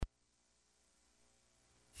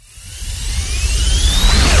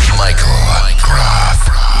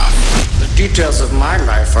details of my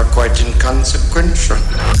life are quite inconsequential.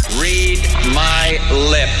 Read my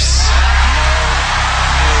lips.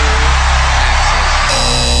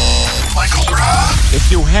 Michael Groff.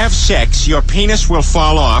 If you have sex, your penis will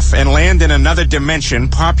fall off and land in another dimension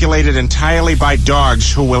populated entirely by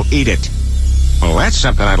dogs who will eat it. Well, that's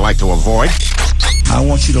something I'd like to avoid. I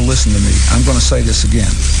want you to listen to me. I'm going to say this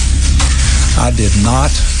again. I did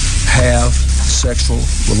not have sexual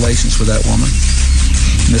relations with that woman,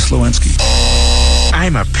 Miss Lewinsky.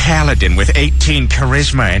 I'm a paladin with 18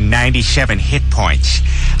 charisma and 97 hit points.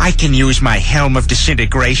 I can use my Helm of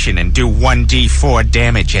Disintegration and do 1d4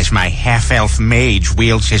 damage as my half-elf mage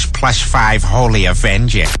wields his +5 Holy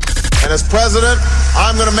Avenger. And as president,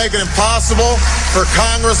 I'm going to make it impossible for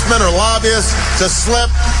congressmen or lobbyists to slip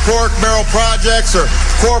pork barrel projects or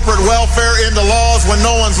corporate welfare into laws when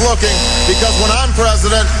no one's looking, because when I'm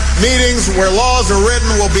president, meetings where laws are written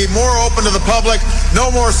will be more open to the public, no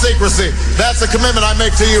more secrecy. That's a commitment I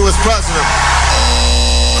make to you as president.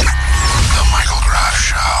 The Michael Groff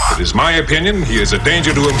Show. It is my opinion he is a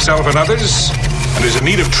danger to himself and others and is in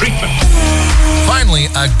need of treatment. Finally,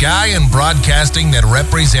 a guy in broadcasting that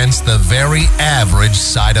represents the very average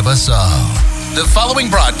side of us all. The following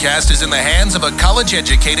broadcast is in the hands of a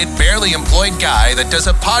college-educated, barely employed guy that does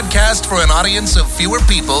a podcast for an audience of fewer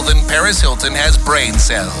people than Paris Hilton has brain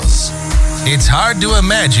cells. It's hard to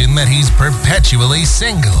imagine that he's perpetually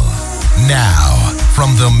single. Now,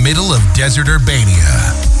 from the middle of desert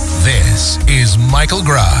Urbania, this is Michael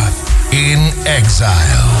Groff in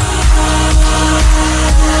Exile.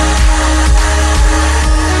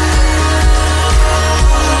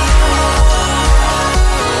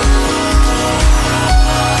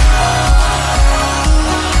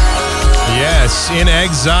 Yes, in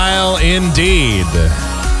exile indeed.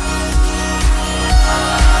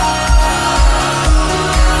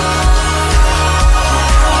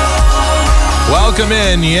 Welcome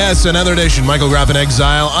in. Yes, another edition, Michael Groff in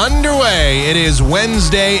Exile, underway. It is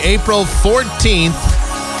Wednesday, April 14th,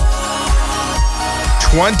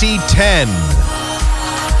 2010.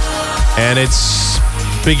 And it's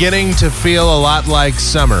beginning to feel a lot like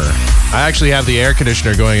summer. I actually have the air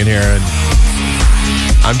conditioner going in here, and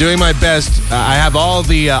I'm doing my best. I have all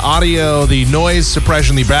the audio, the noise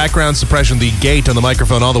suppression, the background suppression, the gate on the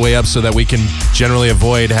microphone all the way up so that we can generally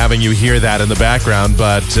avoid having you hear that in the background.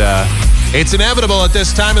 But it's inevitable at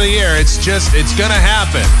this time of the year. It's going to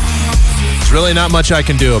happen. There's really not much I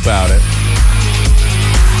can do about it.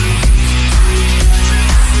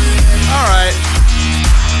 All right.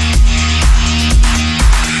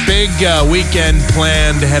 Big weekend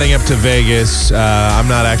planned heading up to Vegas. I'm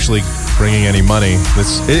not actually bringing any money.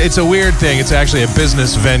 It's a weird thing. It's actually a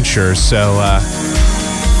business venture, so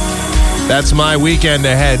that's my weekend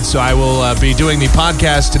ahead. So I will be doing the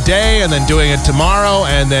podcast today and then doing it tomorrow,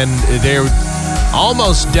 and then there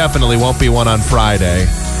almost definitely won't be one on Friday.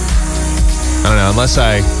 I don't know, unless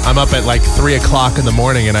I'm up at like 3 o'clock in the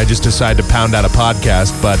morning and I just decide to pound out a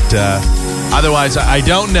podcast, but otherwise I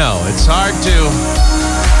don't know. It's hard to...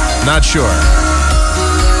 Not sure.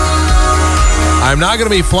 I'm not going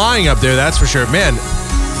to be flying up there, that's for sure. Man,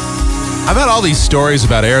 I've had all these stories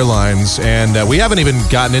about airlines, and we haven't even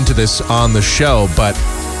gotten into this on the show, but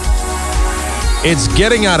it's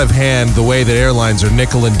getting out of hand the way that airlines are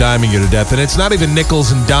nickel and diming you to death. And it's not even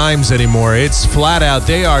nickels and dimes anymore. It's flat out.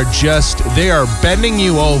 They are bending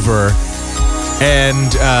you over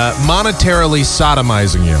and monetarily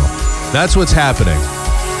sodomizing you. That's what's happening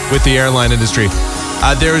with the airline industry.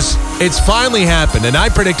 It's finally happened, and I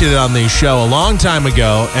predicted it on the show a long time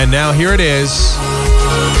ago, and now here it is.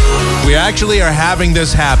 We actually are having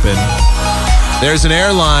this happen. There's an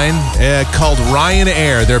airline called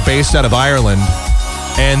Ryanair. They're based out of Ireland,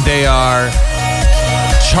 and they are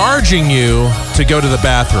charging you to go to the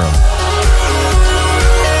bathroom.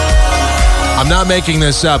 I'm not making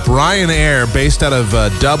this up. Ryanair, based out of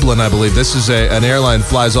Dublin, I believe. This is an airline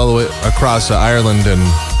flies all the way across Ireland and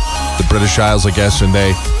the British Isles, I guess, and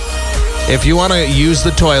if you want to use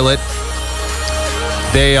the toilet,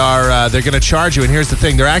 they're going to charge you. And here's the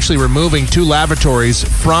thing: they're actually removing 2 lavatories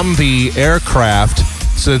from the aircraft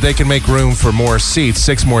so that they can make room for more seats,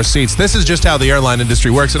 6 more seats. This is just how the airline industry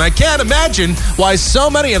works, and I can't imagine why so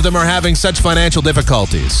many of them are having such financial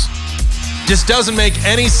difficulties. Just doesn't make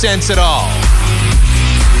any sense at all.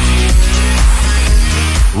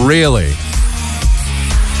 Really.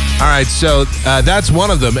 All right, so that's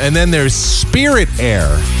one of them. And then there's Spirit Air.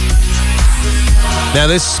 Now,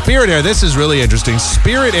 this Spirit Air, this is really interesting.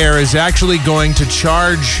 Spirit Air is actually going to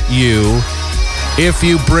charge you if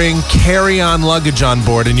you bring carry-on luggage on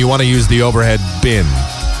board and you want to use the overhead bin.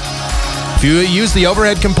 If you use the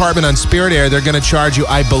overhead compartment on Spirit Air, they're going to charge you,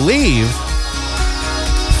 I believe,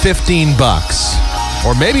 $15.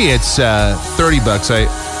 Or maybe it's $30.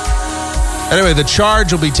 Anyway, the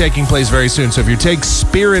charge will be taking place very soon. So if you take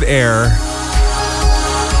Spirit Air,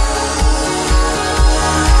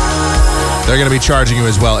 they're going to be charging you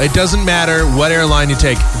as well. It doesn't matter what airline you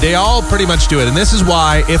take. They all pretty much do it. And this is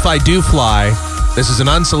why, if I do fly, this is an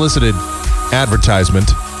unsolicited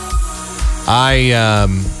advertisement,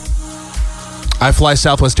 I fly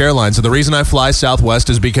Southwest Airlines. And the reason I fly Southwest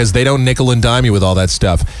is because they don't nickel and dime you with all that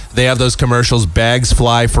stuff. They have those commercials, bags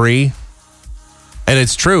fly free. And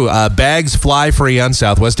it's true. Bags fly free on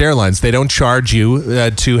Southwest Airlines. They don't charge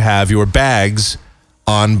you to have your bags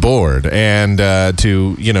on board and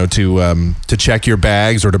to check your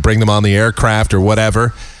bags or to bring them on the aircraft or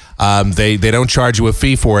whatever. They don't charge you a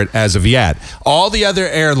fee for it as of yet. All the other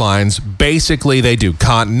airlines, basically, they do.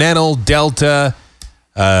 Continental, Delta.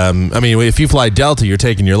 If you fly Delta, you're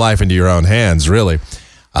taking your life into your own hands, really.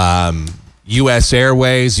 U.S.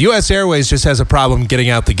 Airways. U.S. Airways just has a problem getting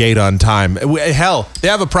out the gate on time. Hell, they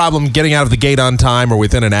have a problem getting out of the gate on time or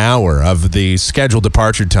within an hour of the scheduled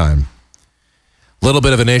departure time. Little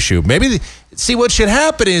bit of an issue. See, what should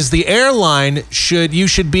happen is the airline you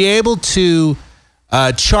should be able to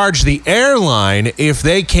charge the airline if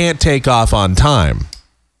they can't take off on time.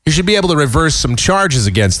 You should be able to reverse some charges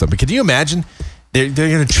against them. But can you imagine? They're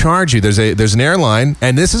going to charge you. There's an airline,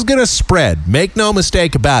 and this is going to spread. Make no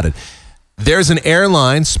mistake about it. There's an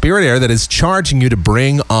airline, Spirit Air, that is charging you to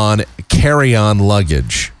bring on carry-on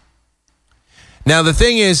luggage. Now, the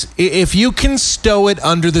thing is, if you can stow it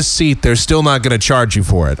under the seat, they're still not going to charge you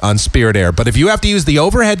for it on Spirit Air. But if you have to use the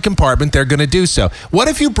overhead compartment, they're going to do so. What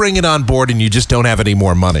if you bring it on board and you just don't have any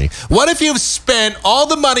more money? What if you've spent all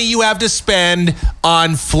the money you have to spend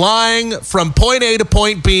on flying from point A to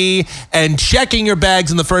point B and checking your bags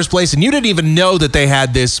in the first place, and you didn't even know that they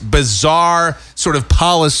had this bizarre sort of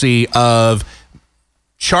policy of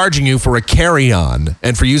charging you for a carry-on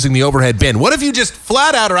and for using the overhead bin? What if you just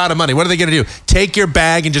flat out are out of money? What are they going to do? Take your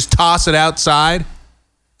bag and just toss it outside?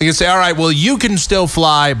 They can say, all right, well, you can still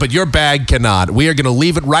fly, but your bag cannot. We are going to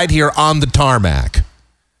leave it right here on the tarmac.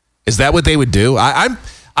 Is that what they would do? I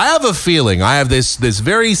have a feeling. I have this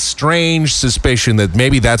very strange suspicion that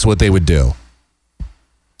maybe that's what they would do.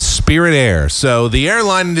 Spirit Air. So the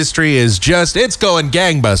airline industry is it's going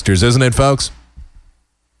gangbusters, isn't it, folks?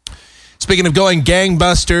 Speaking of going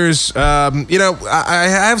gangbusters, I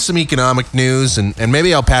have some economic news, and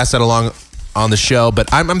maybe I'll pass that along on the show,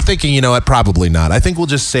 but I'm thinking, you know what, probably not. I think we'll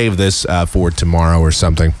just save this for tomorrow or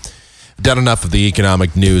something. I've done enough of the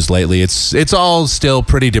economic news lately. It's all still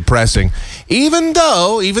pretty depressing, even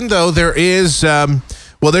though there is,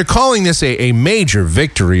 they're calling this a major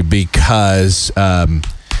victory because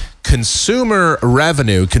consumer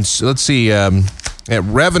revenue,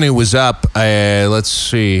 revenue was up, let's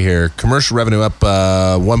see here. Commercial revenue up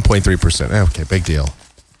 1.3%. Okay, big deal.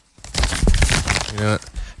 You know what?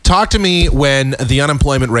 Talk to me when the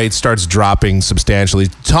unemployment rate starts dropping substantially.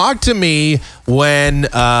 Talk to me when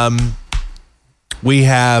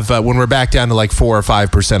when we're back down to like 4 or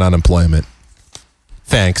 5% unemployment.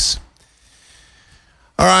 Thanks.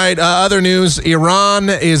 All right, other news. Iran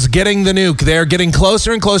is getting the nuke. They're getting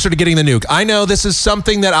closer and closer to getting the nuke. I know this is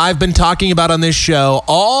something that I've been talking about on this show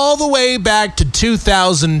all the way back to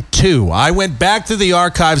 2002. I went back to the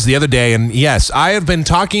archives the other day, and yes, I have been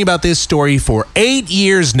talking about this story for 8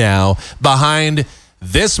 years now behind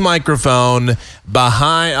this microphone,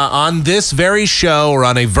 on this very show, or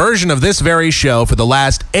on a version of this very show for the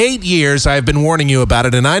last 8 years. I've been warning you about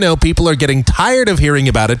it, and I know people are getting tired of hearing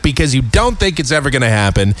about it because you don't think it's ever going to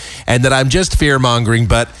happen and that I'm just fear-mongering,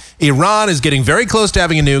 but Iran is getting very close to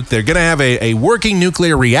having a nuke. They're going to have a working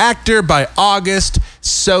nuclear reactor by August.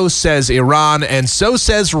 So says Iran, and so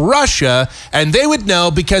says Russia, and they would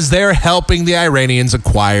know because they're helping the Iranians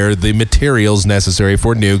acquire the materials necessary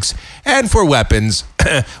for nukes and for weapons.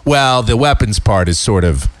 Well, the weapons part is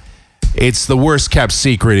it's the worst kept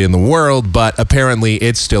secret in the world, but apparently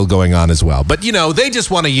it's still going on as well. But, they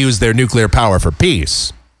just want to use their nuclear power for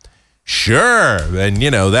peace. Sure. And,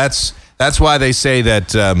 that's why they say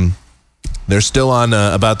that they're still on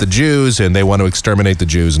about the Jews, and they want to exterminate the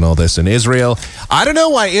Jews and all this. And Israel, I don't know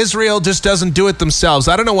why Israel just doesn't do it themselves.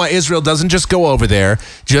 I don't know why Israel doesn't just go over there,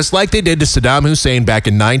 just like they did to Saddam Hussein back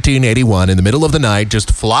in 1981 in the middle of the night,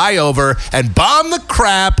 just fly over and bomb the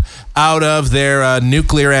crap out of their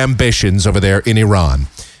nuclear ambitions over there in Iran.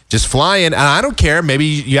 Just fly in, and I don't care. Maybe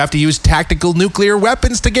you have to use tactical nuclear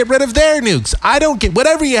weapons to get rid of their nukes. I don't get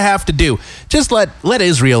whatever you have to do. Just let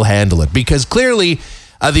Israel handle it, because clearly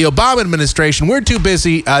the Obama administration, we're too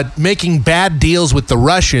busy making bad deals with the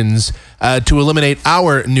Russians to eliminate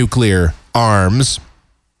our nuclear arms.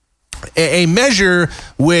 a measure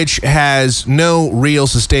which has no real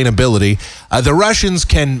sustainability. The Russians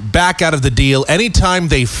can back out of the deal anytime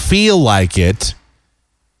they feel like it.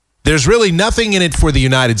 There's really nothing in it for the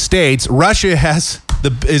United States. Russia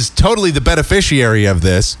is totally the beneficiary of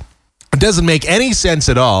this. It doesn't make any sense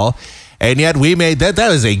at all. And yet we made that.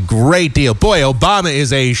 That is a great deal. Boy, Obama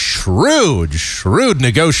is a shrewd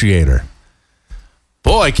negotiator.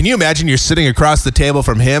 Boy, can you imagine you're sitting across the table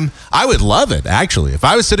from him? I would love it, actually. If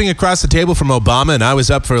I was sitting across the table from Obama and I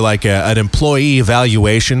was up for like an employee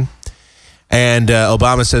evaluation, and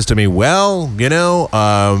Obama says to me, well,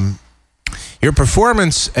 your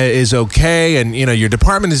performance is okay, and, your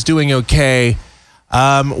department is doing okay.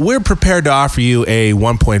 We're prepared to offer you a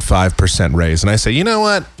 1.5% raise. And I say, you know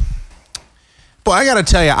what? Boy, I got to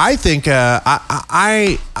tell you, I think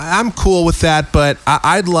I'm cool with that, but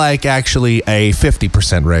I'd like actually a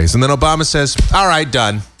 50% raise. And then Obama says, all right,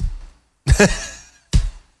 done.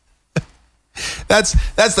 That's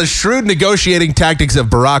the shrewd negotiating tactics of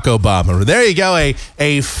Barack Obama. There you go,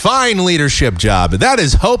 a fine leadership job. That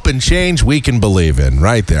is hope and change we can believe in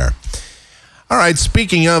right there. All right,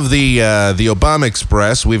 speaking of the Obama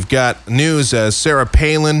Express, we've got news. Sarah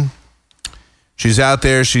Palin, she's out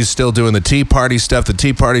there. She's still doing the Tea Party stuff. The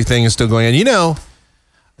Tea Party thing is still going on.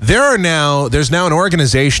 There's now an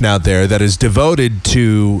organization out there that is devoted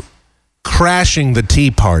to crashing the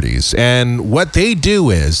Tea Parties. And what they do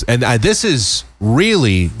is, and this is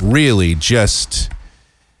really, really just...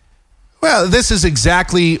 Well, this is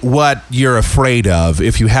exactly what you're afraid of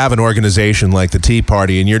if you have an organization like the Tea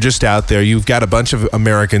Party and you're just out there. You've got a bunch of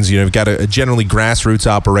Americans, you've got a generally grassroots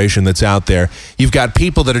operation that's out there. You've got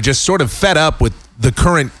people that are just sort of fed up with the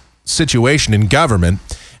current situation in government,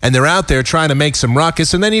 and they're out there trying to make some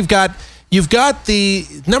ruckus. And then you've got the,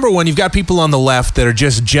 number one, you've got people on the left that are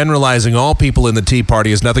just generalizing all people in the Tea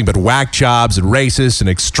Party as nothing but whack jobs and racists and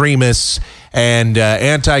extremists and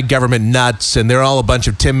anti-government nuts, and they're all a bunch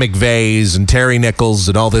of Tim McVeighs and Terry Nichols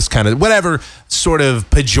and all this kind of whatever sort of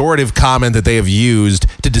pejorative comment that they have used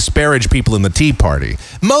to disparage people in the Tea Party.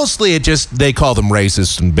 Mostly they call them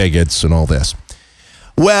racists and bigots and all this.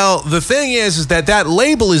 Well, the thing is that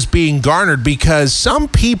label is being garnered because some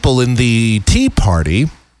people in the Tea Party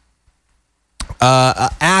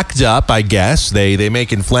act up, I guess. They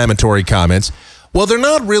make inflammatory comments. Well, they're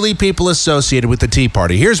not really people associated with the Tea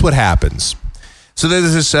Party. Here's what happens. So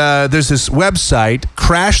there's this website,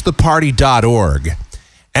 crashtheparty.org,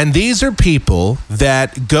 and these are people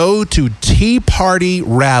that go to Tea Party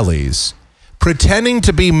rallies pretending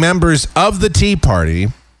to be members of the Tea Party,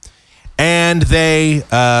 and they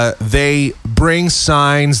bring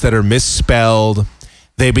signs that are misspelled.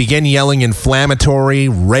 They begin yelling inflammatory,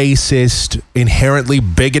 racist, inherently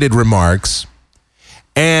bigoted remarks.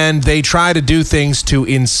 And they try to do things to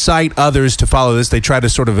incite others to follow this. They try to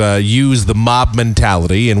sort of use the mob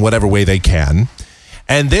mentality in whatever way they can.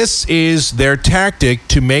 And this is their tactic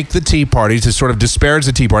to make the Tea Party, to sort of disparage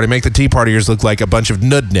the Tea Party, make the Tea Partiers look like a bunch of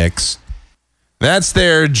nudniks. That's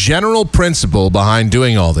their general principle behind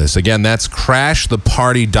doing all this. Again, that's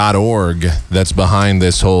crashtheparty.org that's behind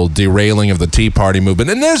this whole derailing of the Tea Party movement.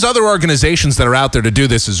 And there's other organizations that are out there to do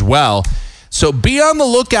this as well. So be on the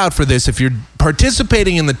lookout for this if you're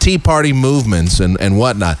participating in the Tea Party movements and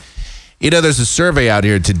whatnot. There's a survey out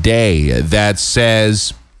here today that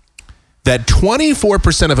says that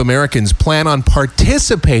 24% of Americans plan on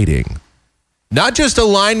participating, not just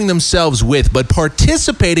aligning themselves with, but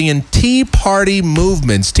participating in Tea Party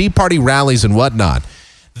movements, Tea Party rallies and whatnot.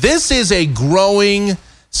 This is a growing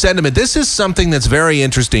sentiment. This is something that's very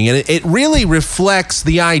interesting, and it really reflects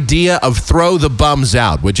the idea of throw the bums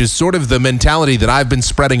out, which is sort of the mentality that I've been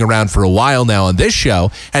spreading around for a while now on this show,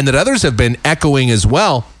 and that others have been echoing as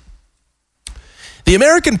well. The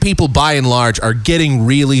American people, by and large, are getting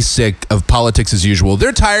really sick of politics as usual.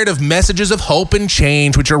 They're tired of messages of hope and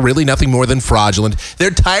change, which are really nothing more than fraudulent. They're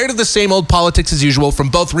tired of the same old politics as usual from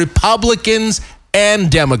both Republicans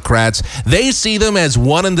and Democrats. They see them as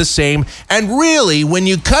one and the same. And really, when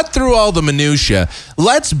you cut through all the minutia,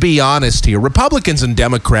 let's be honest here. Republicans and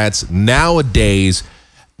Democrats nowadays,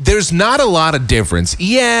 there's not a lot of difference.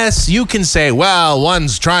 Yes, you can say, well,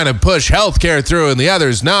 one's trying to push health care through and the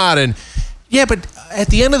other's not. And yeah, but at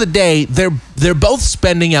the end of the day, they're both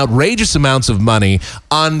spending outrageous amounts of money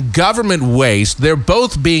on government waste. They're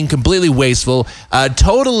both being completely wasteful,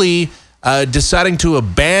 totally deciding to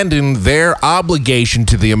abandon their obligation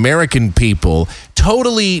to the American people,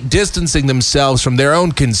 totally distancing themselves from their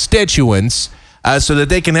own constituents so that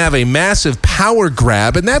they can have a massive power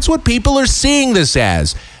grab. And that's what people are seeing this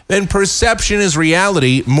as. And perception is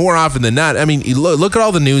reality more often than not. I mean, look at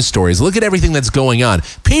all the news stories. Look at everything that's going on.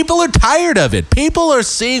 People are tired of it. People are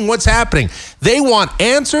seeing what's happening. They want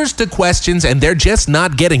answers to questions, and they're just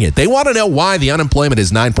not getting it. They want to know why the unemployment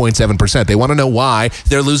is 9.7%. They want to know why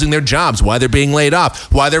they're losing their jobs, why they're being laid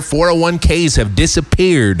off, why their 401ks have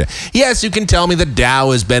disappeared. Yes, you can tell me the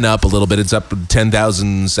Dow has been up a little bit. It's up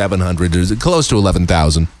 10,700. It's close to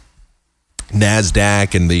 11,000.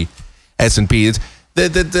 NASDAQ and the S&P.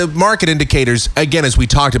 The market indicators, again, as we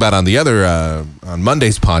talked about on the other, on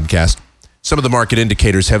Monday's podcast, some of the market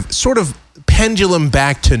indicators have sort of pendulum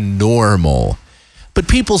back to normal. But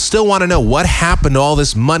people still want to know what happened to all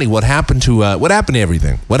this money, what happened to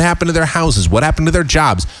everything, what happened to their houses, what happened to their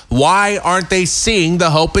jobs. Why aren't they seeing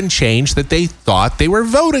the hope and change that they thought they were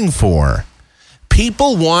voting for?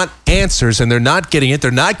 People want answers, and they're not getting it.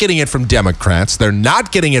 They're not getting it from Democrats. They're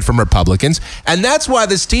not getting it from Republicans. And that's why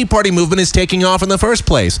this Tea Party movement is taking off in the first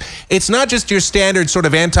place. It's not just your standard sort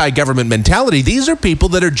of anti-government mentality. These are people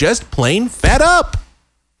that are just plain fed up.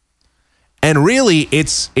 And really,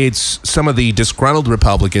 it's some of the disgruntled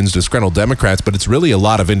Republicans, disgruntled Democrats, but it's really a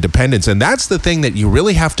lot of independents. And that's the thing that you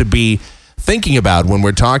really have to be thinking about when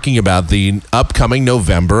we're talking about the upcoming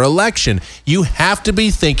November election. You have to be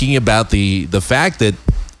thinking about the fact that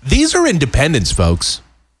these are independents, folks.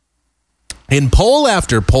 In poll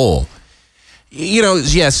after poll,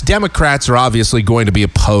 yes, Democrats are obviously going to be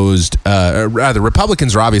opposed, or rather,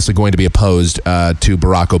 Republicans are obviously going to be opposed to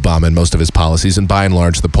Barack Obama and most of his policies, and by and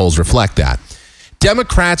large, the polls reflect that.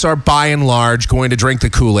 Democrats are by and large going to drink the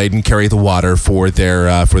Kool-Aid and carry the water for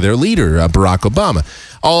their leader, Barack Obama.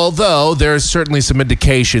 Although there's certainly some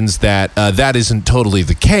indications that that isn't totally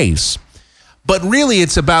the case. But really,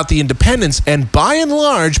 it's about the independents. And by and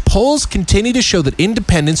large, polls continue to show that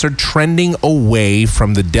independents are trending away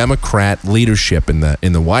from the Democrat leadership in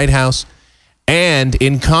the White House and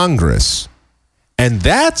in Congress. And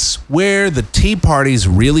that's where the Tea Parties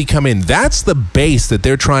really come in. That's the base that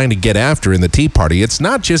they're trying to get after in the Tea Party. It's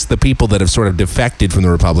not just the people that have sort of defected from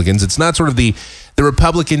the Republicans. It's not sort of the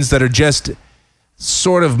Republicans that are just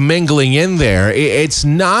sort of mingling in there. It's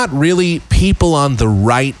not really people on the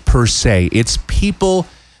right per se. It's people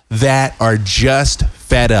that are just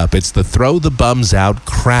fed up. It's the throw the bums out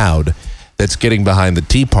crowd that's getting behind the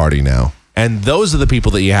Tea Party now. And those are the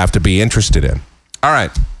people that you have to be interested in. All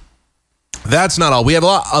right. That's not all. We have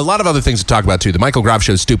a lot of other things to talk about, too. The Michael Groff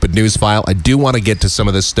Show Stupid News File. I do want to get to some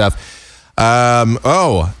of this stuff.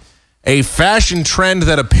 A fashion trend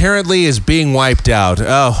that apparently is being wiped out.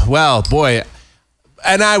 Oh, well, boy.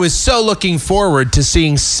 And I was so looking forward to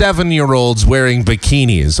seeing 7-year-olds wearing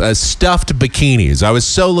bikinis, stuffed bikinis. I was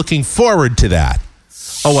so looking forward to that.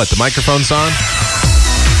 Oh, what? The microphone's on?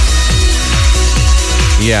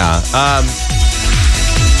 Yeah.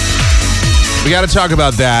 We got to talk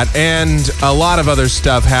about that and a lot of other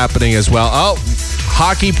stuff happening as well. Oh,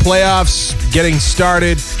 hockey playoffs getting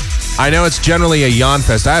started. I know it's generally a yawn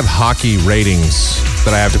fest. I have hockey ratings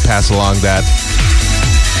that I have to pass along that.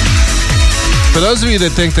 For those of you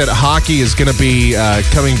that think that hockey is going to be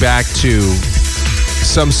coming back to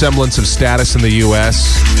some semblance of status in the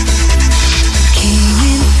U.S.,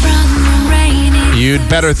 you'd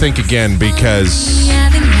better think again, because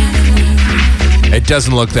it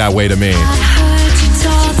doesn't look that way to me.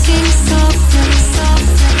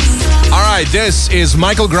 All right, this is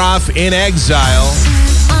Michael Groff in Exile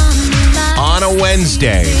on a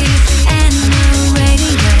Wednesday.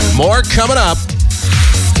 More coming up.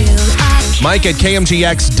 Mike at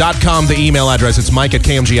KMGX.com, the email address. It's Mike at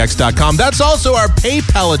KMGX.com. That's also our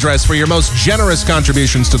PayPal address for your most generous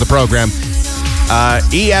contributions to the program.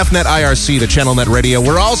 EFNet IRC, the ChannelNet Radio.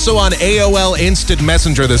 We're also on AOL Instant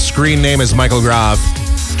Messenger. The screen name is Michael Groff.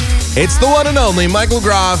 It's the one and only Michael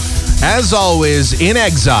Groff, as always, in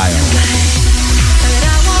exile.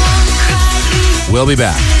 We'll be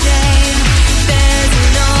back.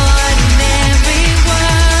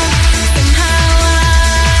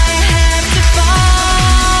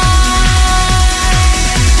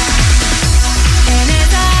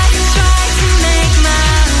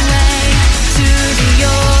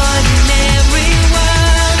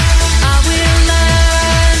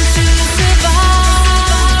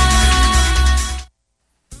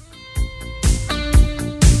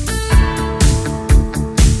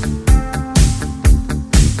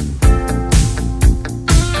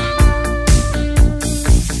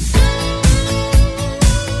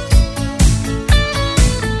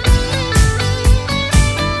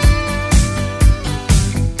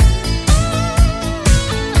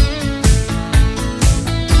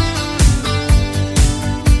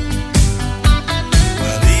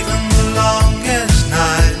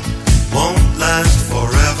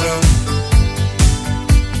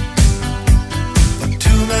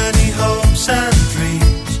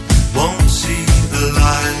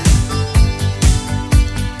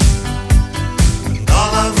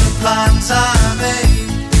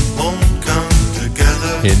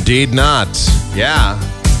 Indeed not. Yeah.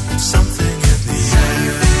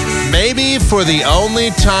 Maybe for the only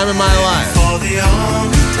time in my life.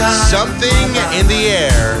 Something in the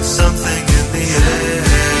air.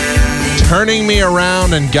 Turning me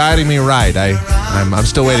around and guiding me right. I'm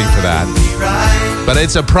still waiting for that. But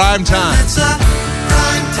it's a prime time.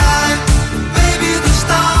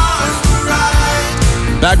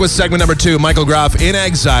 Back with segment number 2, Michael Groff in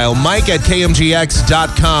exile. Mike at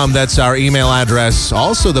kmgx.com. That's our email address.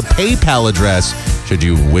 Also the PayPal address, should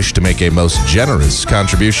you wish to make a most generous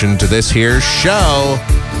contribution to this here show.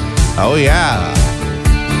 Oh, yeah.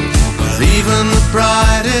 But even the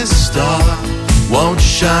brightest star won't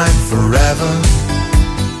shine forever.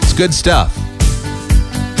 It's good stuff.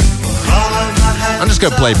 I'm just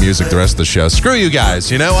going to play music the rest of the show. Screw you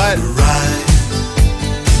guys. You know what?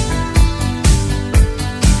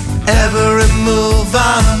 Every move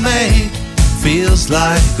I make feels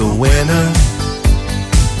like a winner.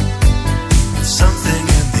 Something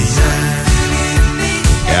in the air.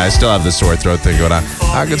 Yeah, I still have the sore throat thing going on.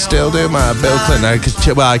 I could still do my Bill Clinton.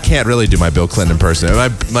 I can't really do my Bill Clinton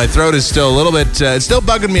impersonation. My throat is still a little bit, it's still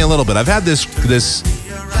bugging me a little bit. I've had this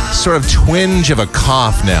sort of twinge of a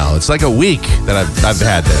cough now. It's like a week that I've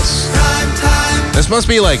had this. This must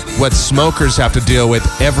be like what smokers have to deal with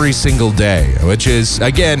every single day, which is,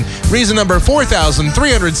 again, reason number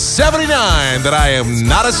 4,379 that I am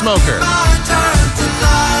not a smoker.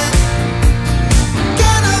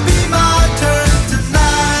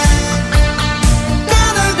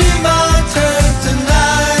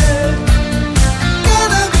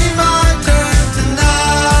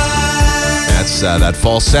 That's that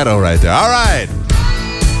falsetto right there. All right.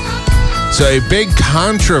 So a big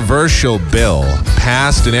controversial bill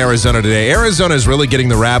passed in Arizona today. Arizona is really getting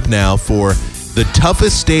the rap now for the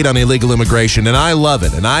toughest state on illegal immigration, and I love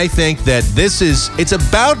it. And I think that it's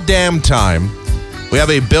about damn time we have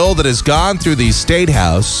a bill that has gone through the State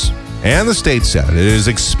House and the State Senate. It is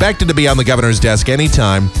expected to be on the governor's desk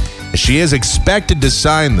anytime. She is expected to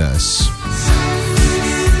sign this.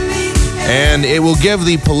 And it will give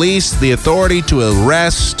the police the authority to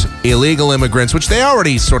arrest illegal immigrants, which they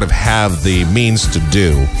already sort of have the means to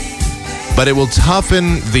do. But it will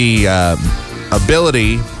toughen the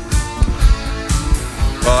ability,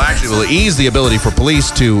 will ease the ability for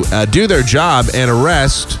police to do their job and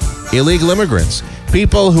arrest illegal immigrants.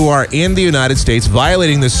 People who are in the United States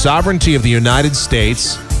violating the sovereignty of the United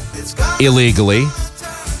States illegally.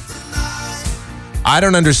 I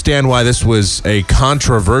don't understand why this was a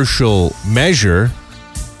controversial measure.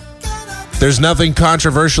 There's nothing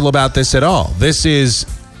controversial about this at all. This is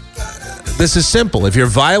simple. If you're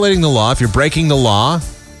violating the law, if you're breaking the law,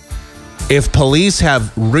 if police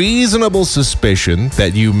have reasonable suspicion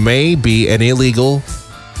that you may be an illegal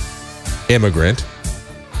immigrant,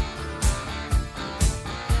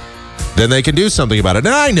 then they can do something about it.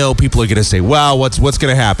 And I know people are going to say, well, what's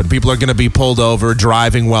going to happen? People are going to be pulled over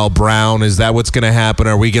driving while brown. Is that what's going to happen?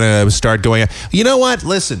 Are we going to start going? You know what?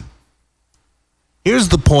 Listen, here's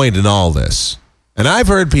the point in all this. And I've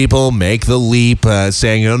heard people make the leap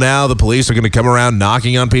saying, now the police are going to come around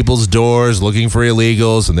knocking on people's doors, looking for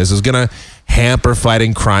illegals, and this is going to hamper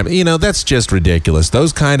fighting crime. That's just ridiculous.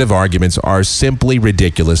 Those kind of arguments are simply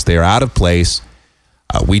ridiculous. They are out of place.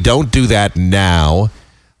 We don't do that now.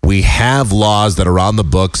 We have laws that are on the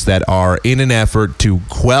books that are in an effort to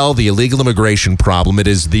quell the illegal immigration problem. It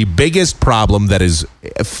is the biggest problem that is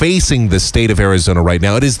facing the state of Arizona right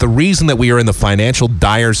now. It is the reason that we are in the financial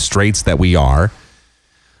dire straits that we are.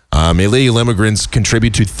 Illegal immigrants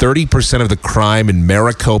contribute to 30% of the crime in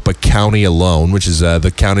Maricopa County alone, which is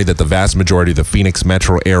the county that the vast majority of the Phoenix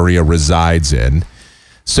metro area resides in.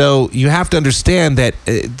 So you have to understand that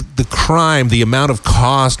the crime, the amount of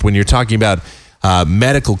cost when you're talking about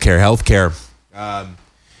medical care, health care,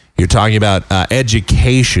 you're talking about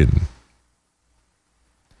education.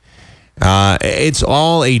 It's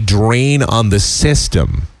all a drain on the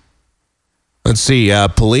system. Let's see.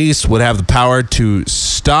 Police would have the power to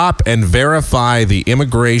stop and verify the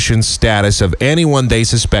immigration status of anyone they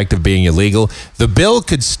suspect of being illegal. The bill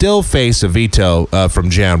could still face a veto from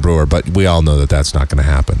Jan Brewer, but we all know that that's not going to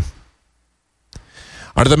happen.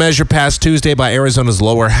 Under the measure passed Tuesday by Arizona's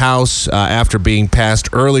lower house after being passed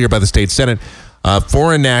earlier by the state Senate,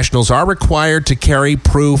 foreign nationals are required to carry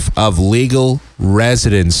proof of legal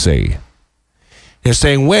residency. You're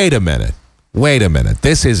saying, wait a minute,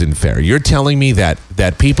 this isn't fair. You're telling me that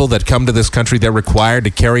people that come to this country, they're required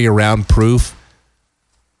to carry around proof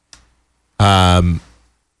that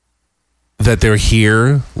they're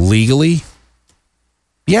here legally?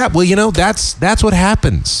 Yeah, well, that's what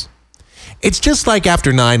happens. It's just like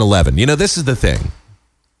after 9/11. This is the thing.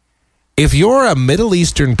 If you're a Middle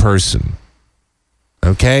Eastern person,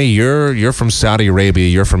 okay, you're from Saudi Arabia,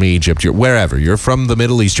 you're from Egypt, you're wherever, you're from the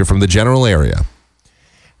Middle East, you're from the general area,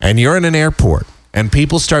 and you're in an airport, and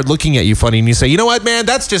people start looking at you funny, and you say, you know what, man,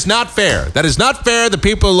 that's just not fair. That is not fair that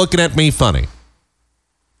people are looking at me funny.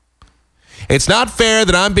 It's not fair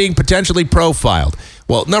that I'm being potentially profiled.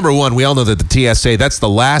 Well, number one, we all know that the TSA, those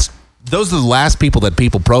are the last people that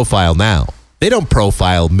people profile now. They don't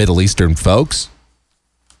profile Middle Eastern folks.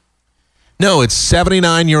 No, it's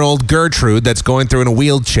 79-year-old Gertrude that's going through in a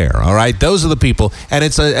wheelchair, all right? Those are the people, and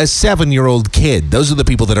it's a 7-year-old kid. Those are the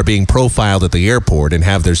people that are being profiled at the airport and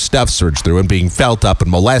have their stuff searched through and being felt up and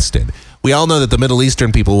molested. We all know that the Middle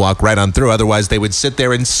Eastern people walk right on through. Otherwise, they would sit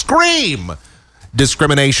there and scream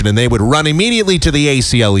discrimination, and they would run immediately to the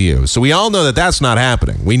ACLU. So we all know that that's not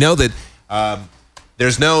happening. We know that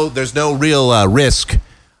there's no real risk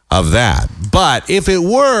of that. But if it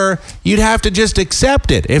were, you'd have to just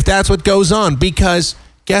accept it if that's what goes on, because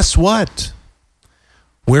guess what?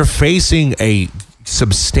 We're facing a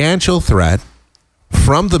substantial threat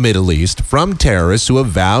from the Middle East, from terrorists who have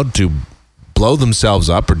vowed to blow themselves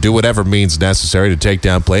up or do whatever means necessary to take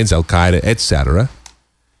down planes, Al-Qaeda, etc.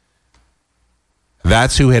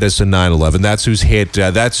 That's who hit us in 9/11.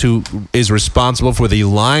 That's who is responsible for the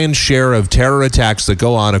lion's share of terror attacks that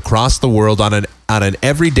go on across the world on an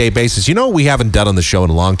everyday basis. You know what we haven't done on the show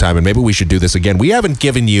in a long time, and maybe we should do this again. We haven't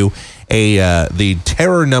given you the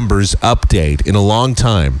terror numbers update in a long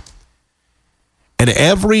time. And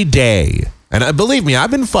every day, and believe me,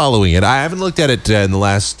 I've been following it. I haven't looked at it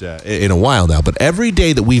in a while now, but every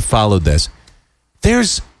day that we've followed this,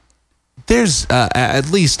 there's at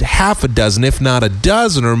least half a dozen, if not a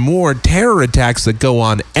dozen or more, terror attacks that go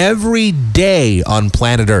on every day on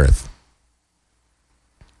planet Earth.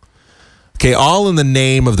 Okay, all in the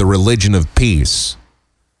name of the religion of peace.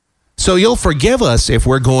 So you'll forgive us if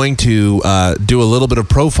we're going to do a little bit of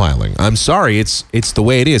profiling. I'm sorry, it's the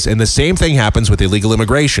way it is. And the same thing happens with illegal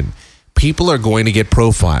immigration. People are going to get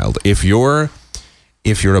profiled. If you're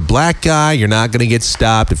a black guy, you're not going to get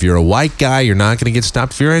stopped. If you're a white guy, you're not going to get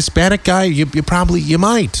stopped. If you're a Hispanic guy, you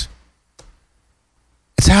might.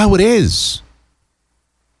 It's how it is.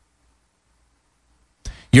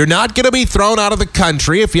 You're not going to be thrown out of the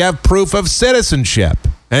country if you have proof of citizenship.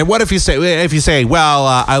 And what if you say, well,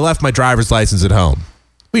 I left my driver's license at home?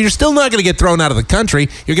 Well, you're still not going to get thrown out of the country.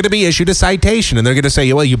 You're going to be issued a citation, and they're going to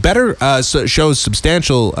say, well, you better show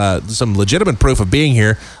some legitimate proof of being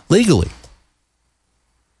here legally.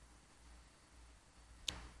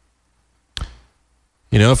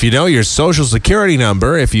 You know, if you know your social security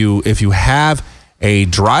number, if you have a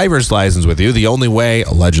driver's license with you, the only way,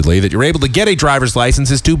 allegedly, that you're able to get a driver's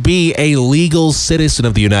license is to be a legal citizen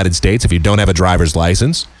of the United States. If you don't have a driver's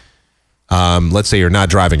license, let's say you're not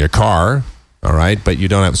driving a car, all right, but you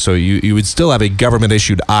don't have, so you would still have a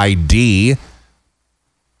government-issued ID.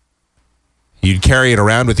 You'd carry it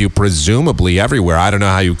around with you presumably everywhere. I don't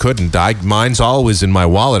know how you couldn't. Mine's always in my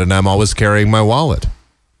wallet, and I'm always carrying my wallet.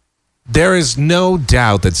 There is no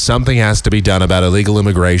doubt that something has to be done about illegal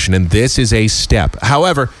immigration, and this is a step.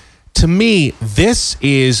 However, to me,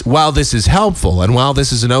 while this is helpful and while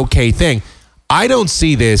this is an okay thing, I don't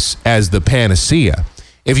see this as the panacea.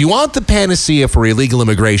 If you want the panacea for illegal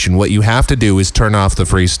immigration, what you have to do is turn off the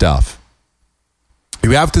free stuff.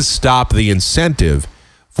 You have to stop the incentive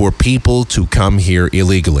for people to come here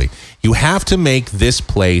illegally. You have to make this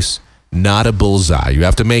place not a bullseye. You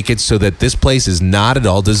have to make it so that this place is not at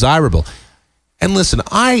all desirable. And listen,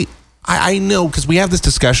 I know, because we have this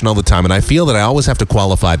discussion all the time, and I feel that I always have to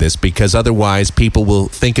qualify this because otherwise people will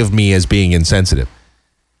think of me as being insensitive.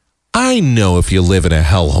 I know if you live in a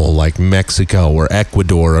hellhole like Mexico or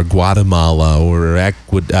Ecuador or Guatemala or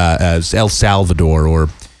El Salvador or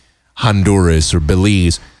Honduras or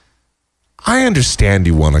Belize, I understand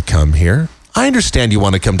you want to come here. I understand you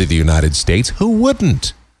want to come to the United States. Who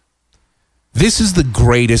wouldn't? This is the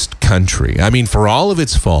greatest country. I mean, for all of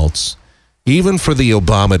its faults, even for the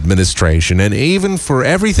Obama administration, and even for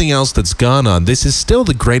everything else that's gone on, this is still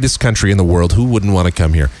the greatest country in the world. Who wouldn't want to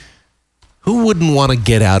come here? Who wouldn't want to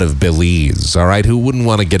get out of Belize, all right? Who wouldn't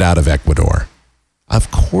want to get out of Ecuador?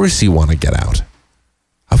 Of course you want to get out.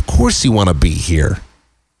 Of course you want to be here.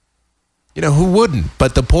 You know, who wouldn't?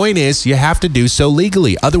 But the point is, you have to do so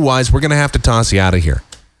legally. Otherwise, we're going to have to toss you out of here.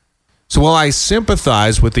 So while I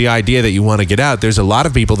sympathize with the idea that you want to get out, there's a lot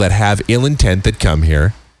of people that have ill intent that come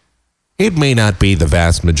here. It may not be the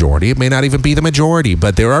vast majority. It may not even be the majority.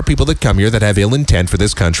 But there are people that come here that have ill intent for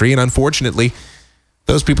this country. And unfortunately,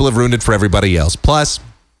 those people have ruined it for everybody else. Plus,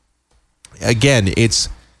 again, it's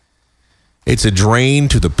It's a drain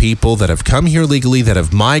to the people that have come here legally, that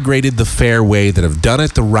have migrated the fair way, that have done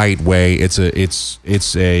it the right way. It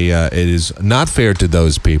is not fair to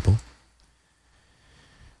those people.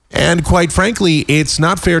 And quite frankly, it's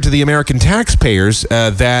not fair to the American taxpayers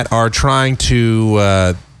that are trying to,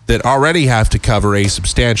 that already have to cover a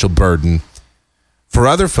substantial burden for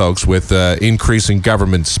other folks with increasing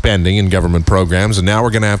government spending and government programs. And now we're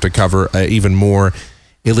going to have to cover even more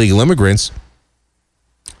illegal immigrants.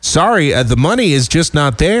 Sorry, the money is just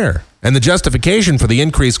not there. And the justification for the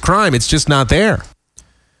increased crime, it's just not there.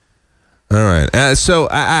 All right. So,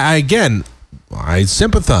 I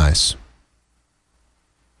sympathize.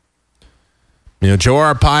 Joe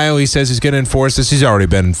Arpaio, he says he's going to enforce this. He's already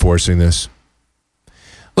been enforcing this.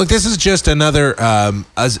 Look, this is just another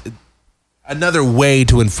way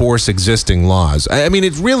to enforce existing laws. I mean,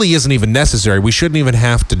 it really isn't even necessary. We shouldn't even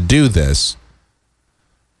have to do this.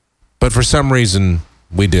 But for some reason,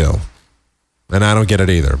 we do. And I don't get it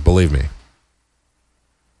either, believe me.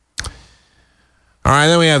 All right,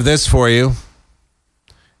 then we have this for you.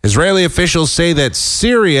 Israeli officials say that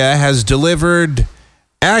Syria has delivered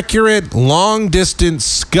accurate long-distance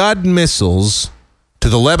Scud missiles to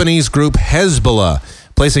the Lebanese group Hezbollah,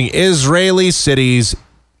 placing Israeli cities,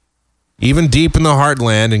 even deep in the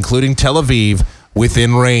heartland, including Tel Aviv,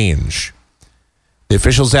 within range. The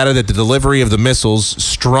officials added that the delivery of the missiles,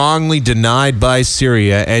 strongly denied by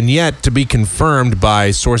Syria and yet to be confirmed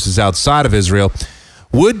by sources outside of Israel,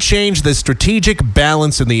 would change the strategic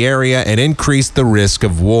balance in the area and increase the risk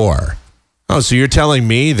of war. Oh, so you're telling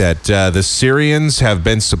me that the Syrians have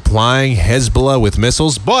been supplying Hezbollah with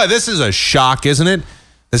missiles? Boy, this is a shock, isn't it?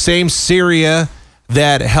 The same Syria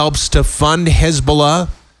that helps to fund Hezbollah.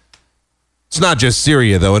 It's not just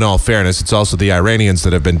Syria, though, in all fairness. It's also the Iranians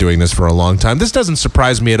that have been doing this for a long time. This doesn't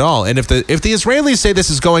surprise me at all. And if the Israelis say this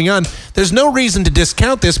is going on, there's no reason to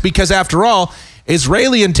discount this because, after all,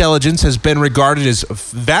 Israeli intelligence has been regarded as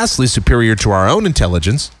vastly superior to our own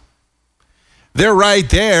intelligence. They're right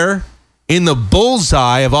there in the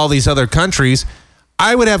bullseye of all these other countries.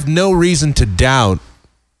 I would have no reason to doubt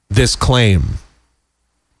this claim.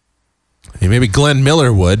 Maybe Glenn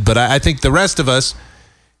Miller would, but I think the rest of us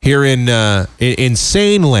here in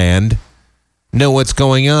insane land know what's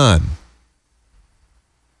going on.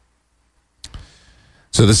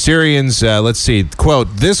 So the Syrians, let's see, quote,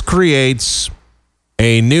 this creates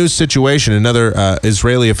a new situation, another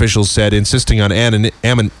Israeli official said, insisting on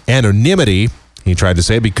anonymity, he tried to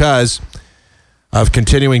say, because of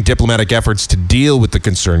continuing diplomatic efforts to deal with the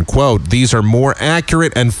concern. Quote, these are more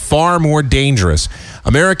accurate and far more dangerous.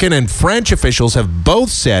 American and French officials have both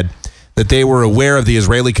said that they were aware of the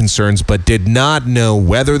Israeli concerns but did not know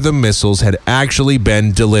whether the missiles had actually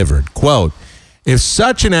been delivered. Quote, if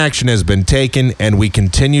such an action has been taken and we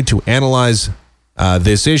continue to analyze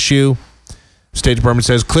this issue, State Department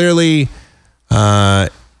says clearly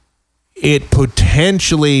it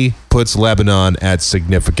potentially puts Lebanon at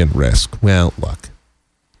significant risk. Well, look,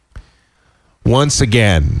 once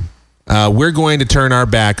again, we're going to turn our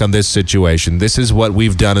back on this situation. This is what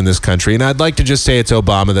we've done in this country. And I'd like to just say it's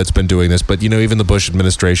Obama that's been doing this. But, even the Bush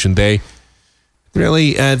administration, they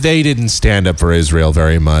didn't stand up for Israel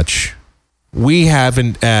very much. We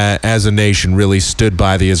haven't, as a nation, really stood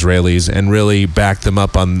by the Israelis and really backed them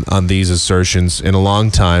up on these assertions in a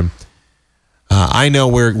long time. I know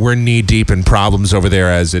we're knee-deep in problems over there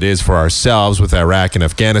as it is for ourselves with Iraq and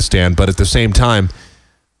Afghanistan. But at the same time,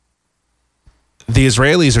 the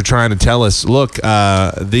Israelis are trying to tell us, look,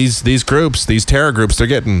 these groups, these terror groups, they're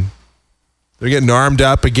getting armed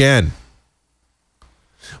up again.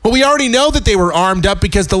 Well, we already know that they were armed up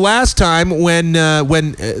because the last time when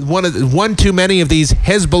one too many of these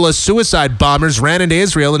Hezbollah suicide bombers ran into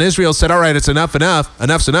Israel and Israel said, all right, it's enough's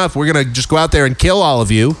enough. We're going to just go out there and kill all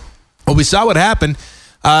of you. Well, we saw what happened.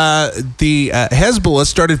 The Hezbollah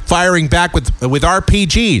started firing back with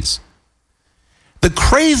RPGs. The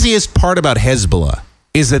craziest part about Hezbollah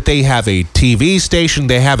is that they have a TV station,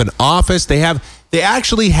 they have an office, they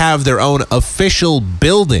actually have their own official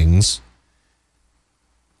buildings.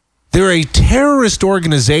 They're a terrorist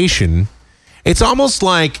organization. It's almost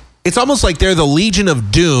like they're the Legion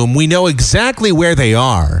of Doom. We know exactly where they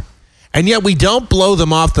are, and yet we don't blow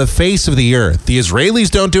them off the face of the earth. The Israelis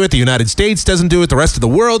don't do it. The United States doesn't do it. The rest of the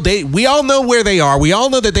world, we all know where they are. We all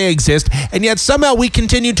know that they exist, and yet somehow we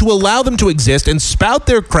continue to allow them to exist and spout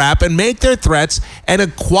their crap and make their threats and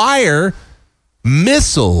acquire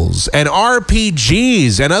missiles and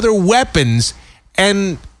RPGs and other weapons,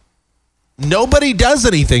 and nobody does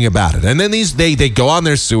anything about it. And then they go on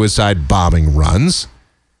their suicide bombing runs,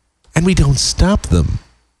 and we don't stop them.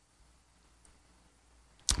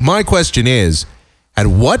 My question is, at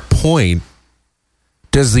what point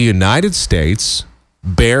does the United States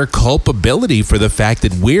bear culpability for the fact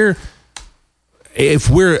that if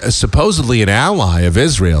we're supposedly an ally of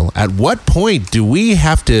Israel, at what point do we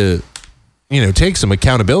have to, take some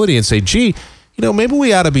accountability and say, gee, maybe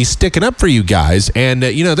we ought to be sticking up for you guys. And,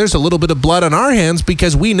 there's a little bit of blood on our hands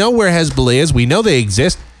because we know where Hezbollah is. We know they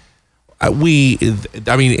exist.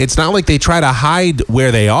 It's not like they try to hide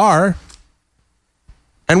where they are.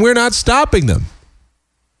 And we're not stopping them.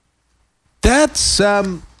 That's,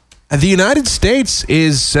 the United States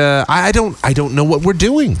is, I don't know what we're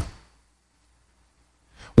doing.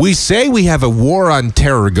 We say we have a war on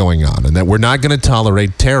terror going on and that we're not going to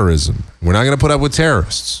tolerate terrorism. We're not going to put up with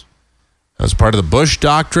terrorists. As part of the Bush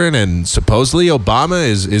doctrine, and supposedly Obama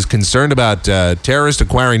is concerned about terrorists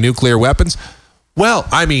acquiring nuclear weapons. Well,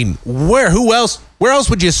 where else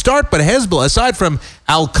would you start but Hezbollah? Aside from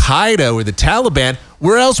Al-Qaeda or the Taliban,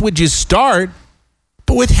 where else would you start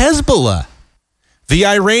but with Hezbollah? The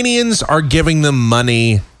Iranians are giving them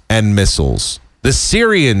money and missiles. The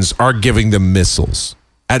Syrians are giving them missiles.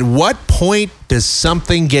 At what point does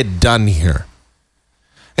something get done here?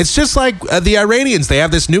 It's just like the Iranians. They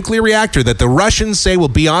have this nuclear reactor that the Russians say will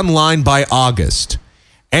be online by August.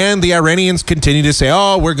 And the Iranians continue to say,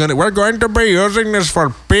 oh, we're going to be using this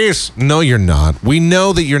for peace. No, you're not. We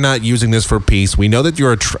know that you're not using this for peace. We know that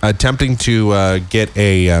you're attempting to get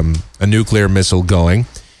a nuclear missile going.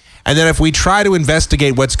 And then if we try to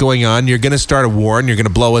investigate what's going on, you're going to start a war and you're going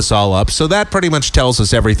to blow us all up. So that pretty much tells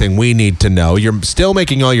us everything we need to know. You're still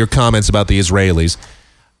making all your comments about the Israelis.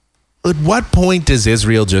 At what point does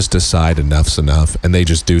Israel just decide enough's enough and they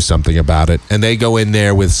just do something about it? And they go in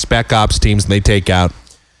there with spec ops teams and they take out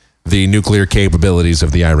the nuclear capabilities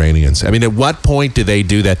of the Iranians. At what point do they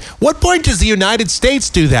do that? What point does the United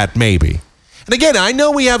States do that, maybe? And again, I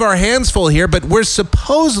know we have our hands full here, but we're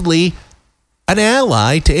supposedly an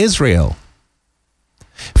ally to Israel.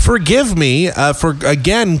 Forgive me for,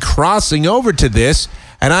 again, crossing over to this.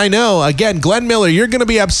 And I know, again, Glenn Miller, you're going to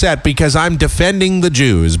be upset because I'm defending the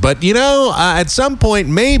Jews. But, at some point,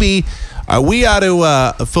 maybe we ought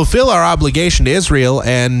to fulfill our obligation to Israel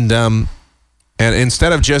and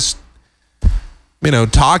instead of just,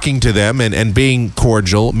 talking to them and being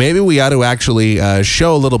cordial, maybe we ought to actually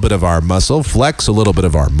show a little bit of our muscle, flex a little bit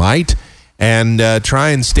of our might, and try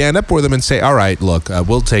and stand up for them and say, all right, look,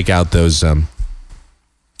 we'll take out those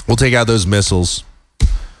missiles.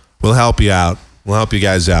 We'll help you out. We'll help you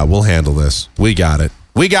guys out. We'll handle this. We got it.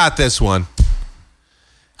 We got this one.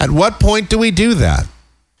 At what point do we do that?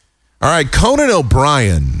 All right, Conan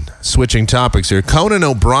O'Brien, switching topics here. Conan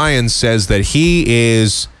O'Brien says that he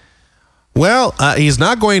is, he's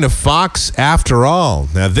not going to Fox after all.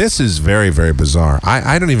 Now, this is very, very bizarre.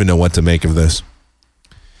 I don't even know what to make of this.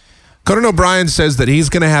 Conan O'Brien says that he's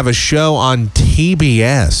going to have a show on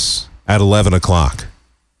TBS at 11 o'clock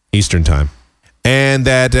Eastern Time. And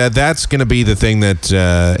that's going to be the thing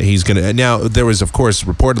that he's going to... Now, there was, of course,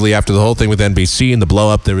 reportedly after the whole thing with NBC and the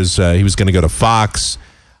blow-up, there was he was going to go to Fox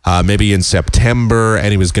maybe in September, and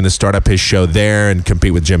he was going to start up his show there and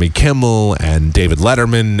compete with Jimmy Kimmel and David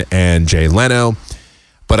Letterman and Jay Leno.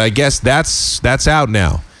 But I guess that's out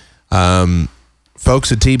now.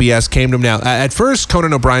 Folks at TBS came to him now. At first,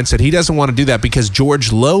 Conan O'Brien said he doesn't want to do that because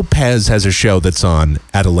George Lopez has a show that's on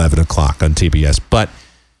at 11 o'clock on TBS. But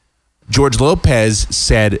George Lopez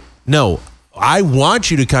said, no, I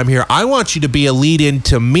want you to come here. I want you to be a lead-in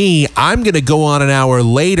to me. I'm going to go on an hour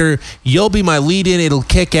later. You'll be my lead-in. It'll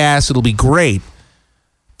kick ass. It'll be great.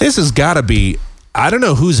 This has got to be, I don't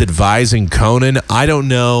know who's advising Conan. I don't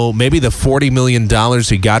know. Maybe the $40 million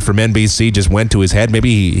he got from NBC just went to his head.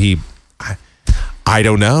 Maybe I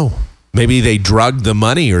don't know. Maybe they drugged the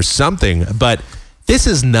money or something. But this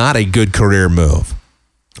is not a good career move.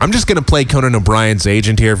 I'm just going to play Conan O'Brien's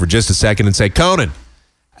agent here for just a second and say, Conan,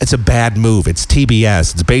 it's a bad move. It's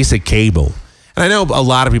TBS. It's basic cable. And I know a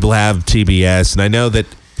lot of people have TBS, and I know that,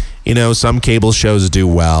 some cable shows do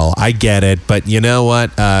well. I get it. But you know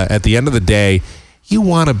what? At the end of the day, you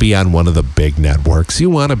want to be on one of the big networks. You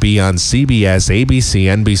want to be on CBS, ABC,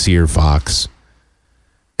 NBC, or Fox.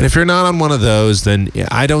 And if you're not on one of those, then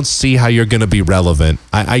I don't see how you're going to be relevant.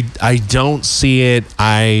 I don't see it.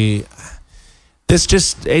 It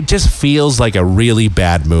just feels like a really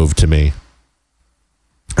bad move to me.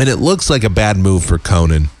 And it looks like a bad move for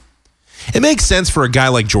Conan. It makes sense for a guy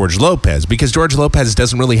like George Lopez because George Lopez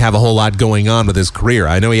doesn't really have a whole lot going on with his career.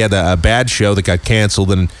 I know he had a bad show that got canceled,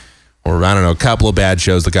 or I don't know, a couple of bad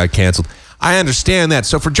shows that got canceled. I understand that.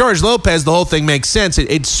 So for George Lopez, the whole thing makes sense.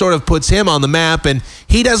 It sort of puts him on the map, and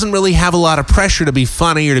he doesn't really have a lot of pressure to be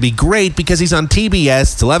funny or to be great because he's on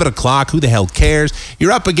TBS. It's 11 o'clock. Who the hell cares?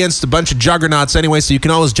 You're up against a bunch of juggernauts anyway, so you can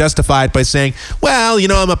always justify it by saying, well,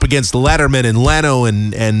 I'm up against Letterman and Leno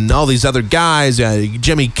and all these other guys,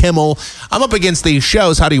 Jimmy Kimmel. I'm up against these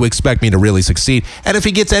shows. How do you expect me to really succeed? And if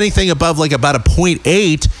he gets anything above like about a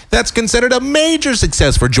 0.8, that's considered a major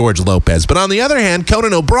success for George Lopez. But on the other hand,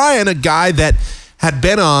 Conan O'Brien, a guy that had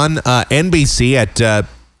been on NBC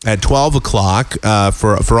at 12 o'clock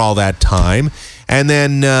for all that time, and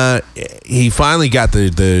then he finally got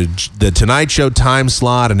the Tonight Show time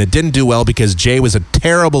slot, and it didn't do well because Jay was a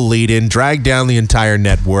terrible lead-in, dragged down the entire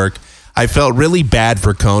network. I felt really bad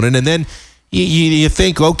for Conan, and then you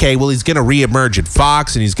think, okay, well, he's going to reemerge at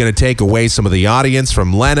Fox, and he's going to take away some of the audience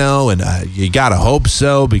from Leno, and you got to hope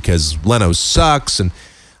so because Leno sucks, and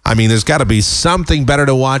I mean, there's got to be something better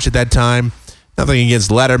to watch at that time. Nothing against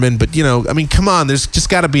Letterman, but, come on, there's just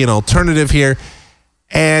got to be an alternative here.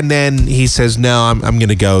 And then he says, no, I'm going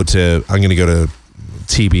to go to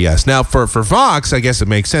TBS. Now, for Fox, I guess it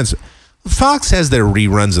makes sense. Fox has their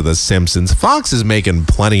reruns of The Simpsons. Fox is making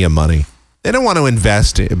plenty of money. They don't want to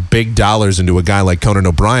invest big dollars into a guy like Conan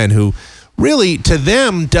O'Brien, who really, to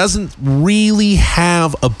them, doesn't really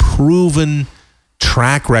have a proven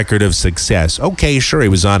track record of success. Okay, sure, he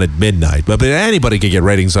was on at midnight, but anybody can get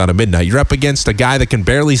ratings on at midnight. You're up against a guy that can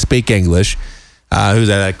barely speak English, who's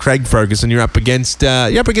Craig Ferguson. You're up against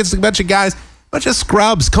a bunch of guys, a bunch of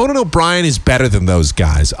scrubs. Conan O'Brien is better than those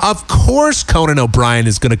guys. Of course, Conan O'Brien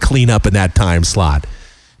is going to clean up in that time slot.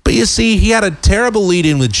 But you see, he had a terrible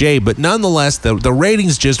lead-in with Jay, but nonetheless, the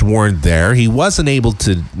ratings just weren't there. He wasn't able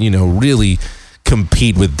to, really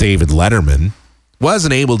compete with David Letterman.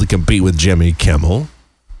 Wasn't able to compete with Jimmy Kimmel.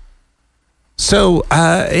 So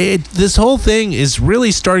this whole thing is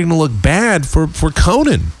really starting to look bad for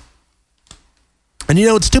Conan. And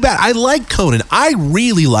it's too bad. I like Conan. I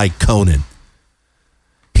really like Conan.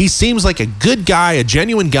 He seems like a good guy, a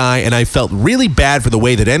genuine guy, and I felt really bad for the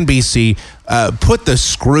way that NBC put the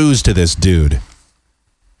screws to this dude.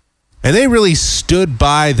 And they really stood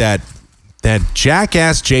by that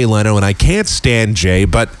jackass Jay Leno, and I can't stand Jay,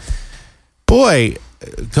 but boy,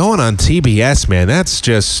 going on TBS, man,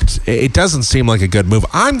 it doesn't seem like a good move.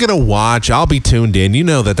 I'm going to watch. I'll be tuned in.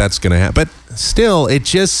 That's going to happen. But still, it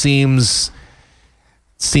just seems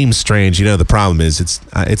strange. The problem is it's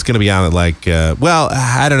going to be on at I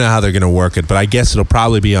don't know how they're going to work it, but I guess it'll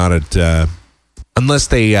probably be on at, unless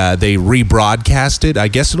they rebroadcast it, I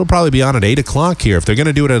guess it'll probably be on at 8 o'clock here. If they're going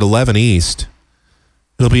to do it at 11 East,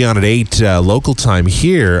 it'll be on at 8 local time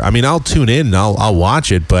here. I mean, I'll tune in and I'll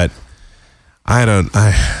watch it, but I don't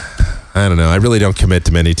know. I really don't commit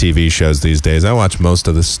to many TV shows these days. I watch most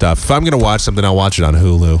of this stuff. If I'm going to watch something, I'll watch it on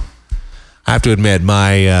Hulu. I have to admit,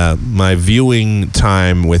 my viewing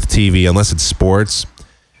time with TV, unless it's sports,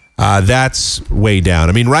 that's way down.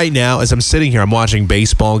 I mean, right now, as I'm sitting here, I'm watching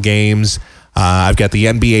baseball games. I've got the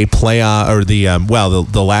NBA playoff, or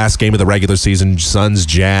the last game of the regular season, Suns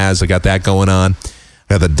Jazz. I got that going on.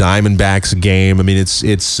 I got the Diamondbacks game. I mean, it's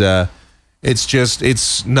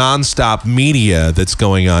nonstop media that's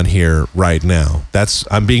going on here right now.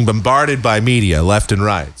 I'm being bombarded by media left and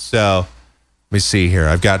right. So let me see here.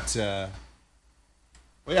 I've got.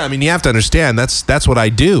 You have to understand that's what I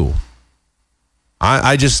do.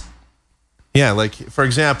 I just, for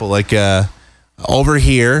example, over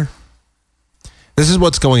here. This is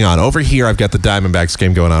what's going on over here. I've got the Diamondbacks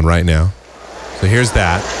game going on right now. So here's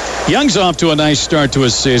that. Young's off to a nice start to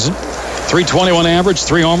his season. 321 average,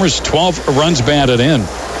 3 homers, 12 runs batted in.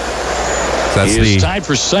 He is tied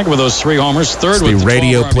for second with those 3 homers. Third with the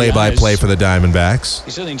radio play-by-play for the Diamondbacks.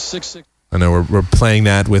 He's hitting 6-6. I know we're playing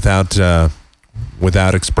that without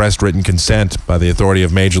expressed written consent by the authority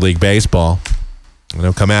of Major League Baseball.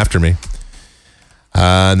 They'll come after me.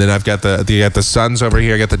 And then I've got the Suns over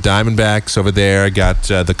here. I got the Diamondbacks over there. I got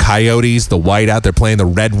the Coyotes, the whiteout. They're playing the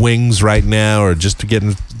Red Wings right now, or just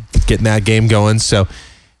getting that game going. So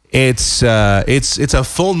it's a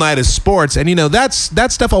full night of sports, and that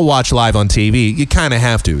stuff I'll watch live on TV. You kind of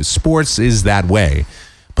have to. Sports is that way,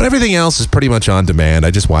 but everything else is pretty much on demand.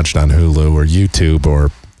 I just watch it on Hulu or YouTube,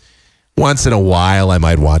 or once in a while I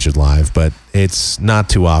might watch it live, but it's not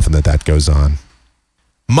too often that goes on.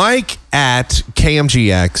 Mike at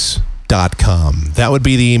KMGX.com. That would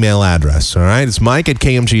be the email address, all right? It's Mike at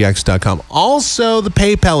KMGX.com. Also, the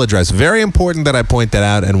PayPal address. Very important that I point that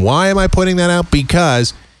out. And why am I pointing that out?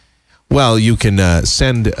 Because, you can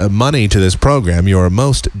send money to this program, your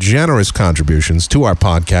most generous contributions to our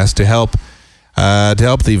podcast to help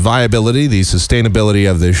the viability, the sustainability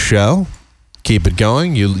of this show. keep it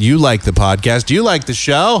going. You like the podcast. You like the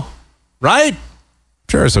show, right?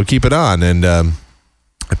 Sure, so keep it on. And I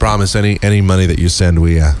promise any money that you send,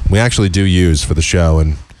 we actually do use for the show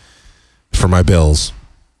and for my bills.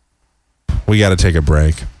 We got to take a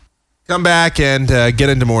break. Come back and get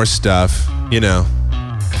into more stuff. You know.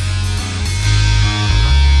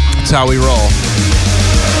 That's how we roll.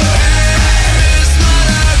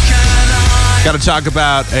 Got to talk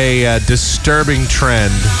about a disturbing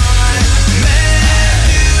trend.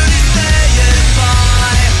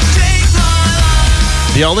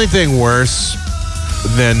 The only thing worse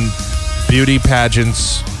than beauty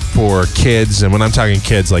pageants for kids, and when I'm talking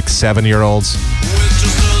kids, like 7-year-olds,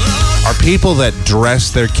 are people that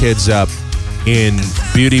dress their kids up in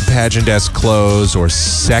beauty pageant-esque clothes or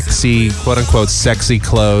sexy, quote-unquote, sexy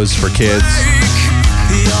clothes for kids.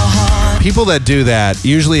 People that do that,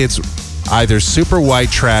 usually it's either super white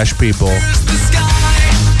trash people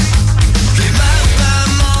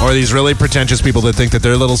or these really pretentious people that think that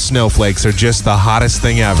their little snowflakes are just the hottest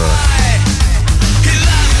thing ever.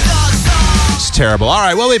 It's terrible. All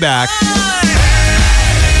right, we'll be back.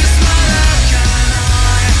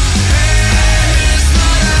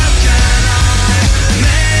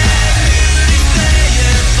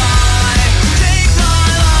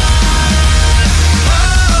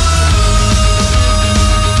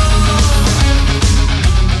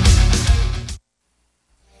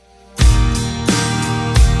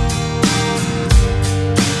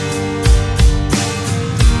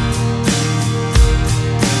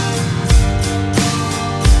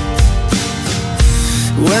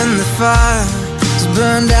 When the fire is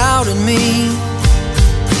burned out in me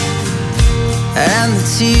and the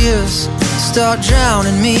tears start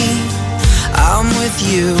drowning me, I'm with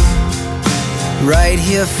you right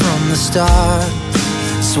here from the start.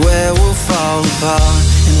 Swear we'll fall apart,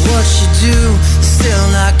 and what you do is still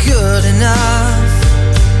not good enough.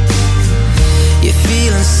 You're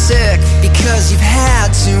feeling sick because you've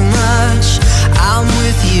had too much. I'm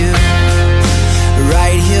with you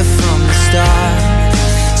right here from the start.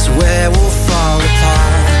 It's where we'll fall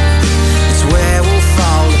apart. It's where we'll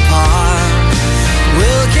fall apart.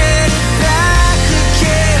 We'll get back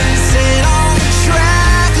again, sit on the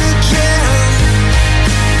track again.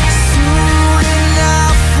 Soon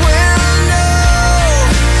enough we'll know.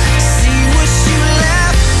 See what you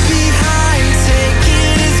left behind. Take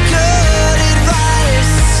it as good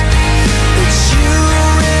advice, but you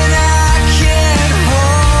and I can't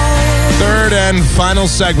hold. Third and final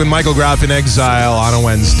segment, Michael Groff in exile on a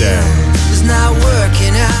Wednesday. It's not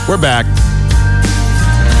working out. We're back.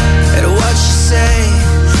 And what you say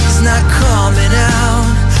is not coming out.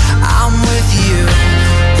 I'm with you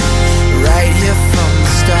right here from the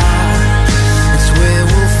start. It's where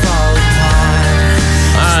we'll fall apart.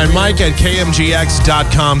 All right, Mike at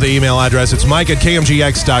KMGX.com, the email address. It's Mike at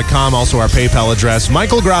KMGX.com, also our PayPal address.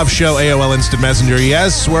 Michael Groff Show, AOL Instant Messenger.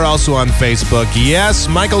 Yes, we're also on Facebook. Yes,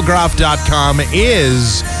 MichaelGroff.com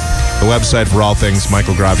is the website for all things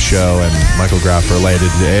Michael Groff Show and Michael Groff related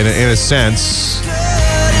in a sense.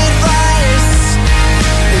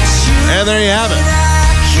 And there you have it.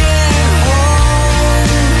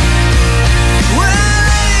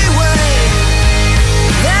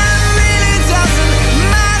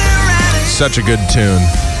 Such a good tune.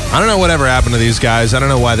 I don't know whatever happened to these guys. I don't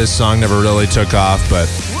know why this song never really took off, but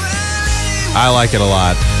I like it a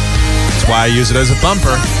lot. That's why I use it as a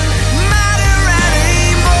bumper.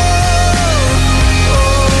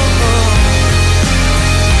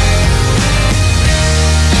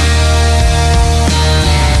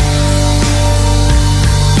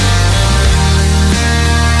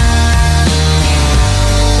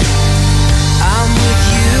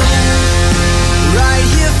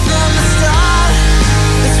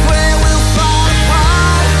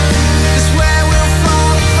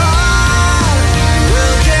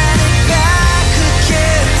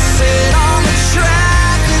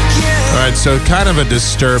 So kind of a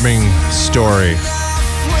disturbing story.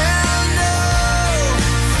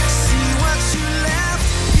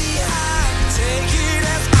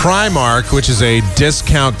 Primark, which is a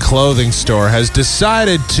discount clothing store, has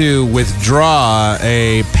decided to withdraw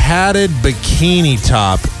a padded bikini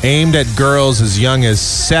top aimed at girls as young as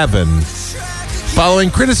 7, following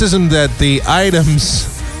criticism that the items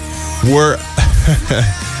were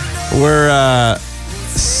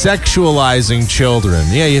sexualizing children.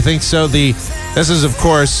 Yeah, you think so? This is, of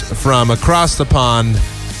course, from across the pond,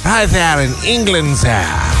 right there in England.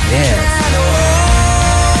 Yeah.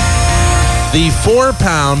 The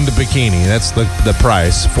 4-pound bikini, that's the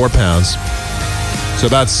price, 4 pounds, So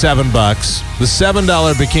about $7. The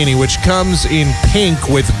 $7 bikini, which comes in pink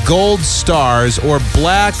with gold stars or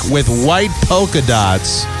black with white polka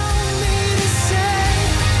dots,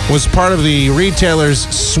 was part of the retailer's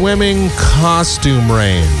swimming costume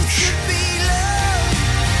range.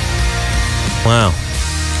 Wow.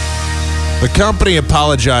 The company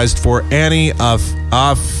apologized for any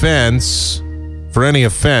offense.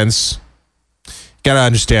 Gotta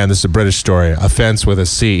understand, this is a British story. Offense with a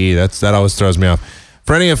CE. That always throws me off.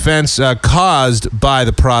 For any offense caused by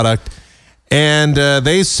the product. And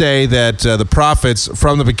they say that the profits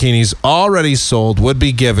from the bikinis already sold would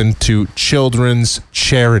be given to children's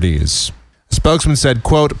charities. A spokesman said,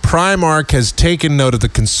 quote, Primark has taken note of the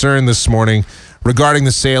concern this morning regarding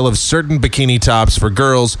the sale of certain bikini tops for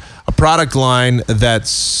girls, a product line that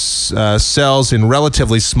sells in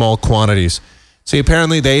relatively small quantities. See,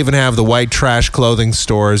 apparently they even have the white trash clothing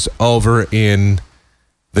stores over in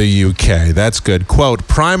the UK. That's good. Quote,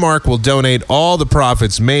 Primark will donate all the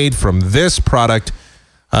profits made from this product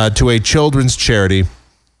to a children's charity,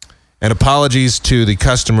 and apologies to the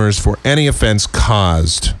customers for any offense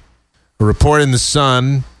caused. A report in The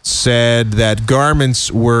Sun said that garments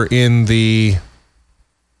were in the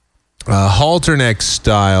halter neck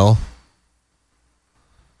style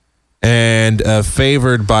and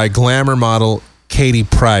favored by glamour model Katie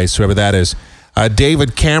Price, whoever that is.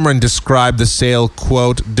 David Cameron described the sale,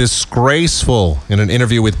 quote, disgraceful in an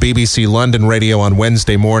interview with BBC London Radio on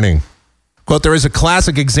Wednesday morning. Quote, there is a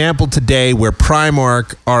classic example today where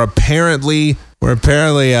Primark are apparently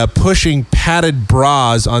pushing padded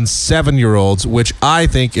bras on 7-year-olds, which I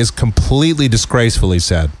think is completely disgraceful, he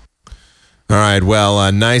said. All right,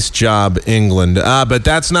 well, nice job, England. But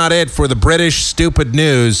that's not it for the British stupid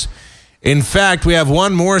news. In fact, we have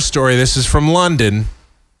one more story. This is from London.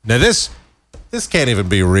 Now, this can't even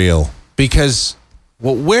be real because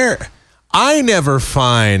I never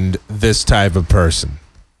find this type of person.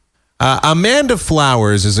 Amanda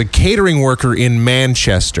Flowers is a catering worker in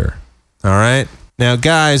Manchester. All right. Now,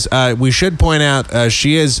 guys, we should point out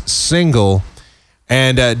she is single,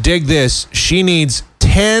 and dig this. She needs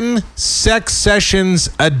 10 sex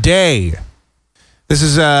sessions a day. This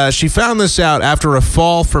is she found this out after a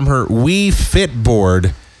fall from her Wii Fit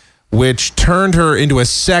board, which turned her into a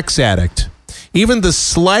sex addict. Even the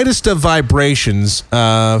slightest of vibrations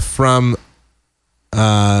from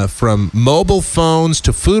mobile phones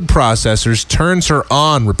to food processors turns her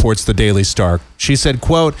on, reports the Daily Star. She said,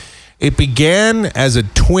 quote, it began as a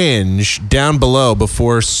twinge down below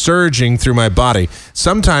before surging through my body.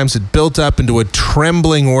 Sometimes it built up into a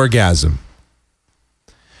trembling orgasm.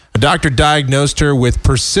 A doctor diagnosed her with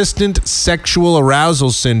persistent sexual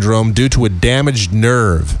arousal syndrome due to a damaged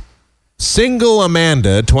nerve. Single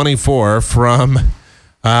Amanda, 24, from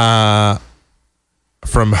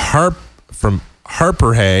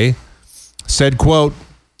Harperhay, said, quote,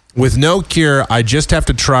 with no cure, I just have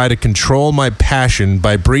to try to control my passion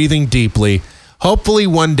by breathing deeply. Hopefully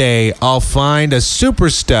one day I'll find a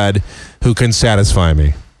super stud who can satisfy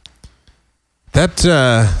me. That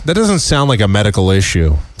doesn't sound like a medical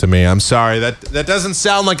issue to me. I'm sorry. That doesn't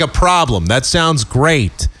sound like a problem. That sounds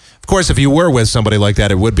great. Of course, if you were with somebody like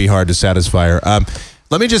that, it would be hard to satisfy her.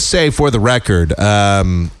 Let me just say for the record,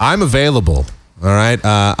 I'm available. All right.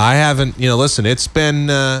 I haven't, listen, it's been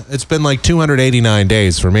like 289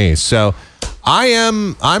 days for me. So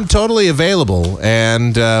I'm totally available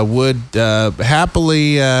and would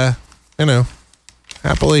happily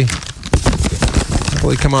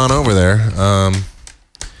come on over there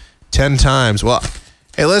 10 times. Well,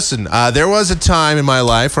 hey, listen, there was a time in my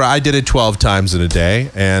life where I did it 12 times in a day.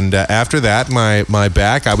 And after that, my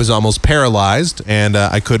back, I was almost paralyzed and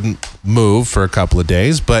I couldn't move for a couple of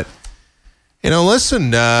days. But,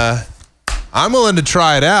 listen, I'm willing to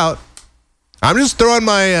try it out. I'm just throwing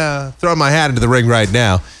my hat into the ring right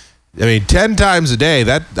now. I mean, 10 times a day,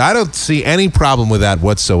 I don't see any problem with that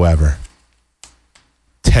whatsoever.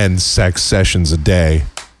 10 sex sessions a day.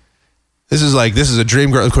 This is a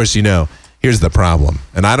dream girl. Of course, here's the problem.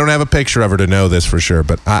 And I don't have a picture of her to know this for sure,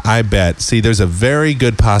 but I bet. See, there's a very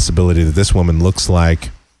good possibility that this woman looks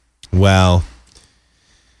like, well,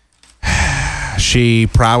 she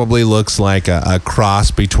probably looks like a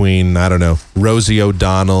cross between, I don't know, Rosie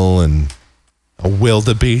O'Donnell and a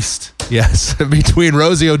wildebeest. Yes, between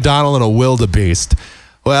Rosie O'Donnell and a wildebeest.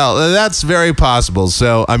 Well, that's very possible.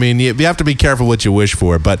 So, I mean, you have to be careful what you wish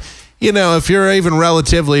for. But, if you're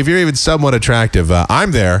even somewhat attractive,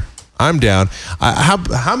 I'm there. I'm down.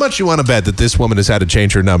 How much you want to bet that this woman has had to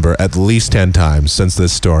change her number at least 10 times since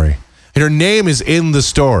this story? And her name is in the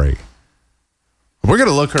story. We're going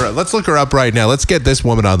to look her up. Let's look her up right now. Let's get this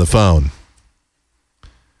woman on the phone.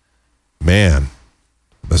 Man,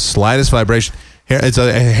 The slightest vibration. Here, it's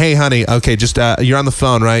a, hey, honey, okay, just, you're on the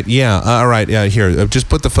phone, right? Yeah, all right, yeah, here, just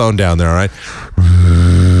put the phone down there, all right?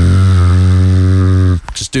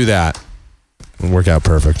 Just do that. It'll work out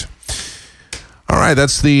perfect. All right,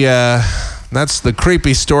 that's the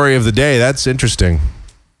creepy story of the day. That's interesting.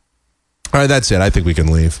 All right, that's it. I think we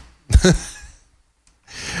can leave.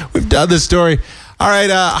 We've done this story. All right,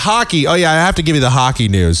 hockey. Oh, yeah, I have to give you the hockey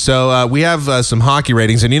news. So we have some hockey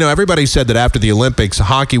ratings. And, everybody said that after the Olympics,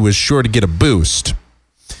 hockey was sure to get a boost.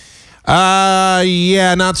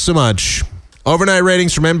 Yeah, not so much. Overnight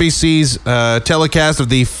ratings from NBC's telecast of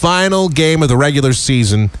the final game of the regular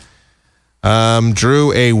season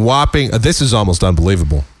drew a whopping... this is almost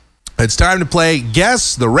unbelievable. It's time to play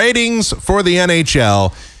Guess the Ratings for the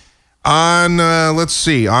NHL. On, let's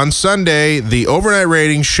see, on Sunday, the overnight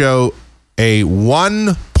ratings show a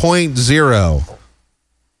 1.0.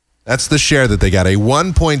 That's the share that they got, a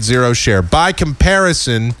 1.0 share. By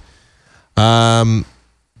comparison,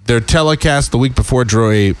 their telecast the week before drew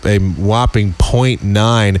a whopping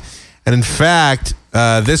 0.9. And in fact,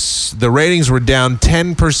 the ratings were down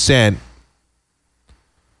 10%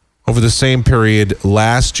 over the same period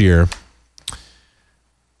last year.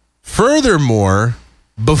 Furthermore,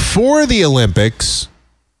 before the Olympics,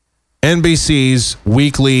 NBC's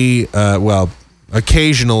weekly,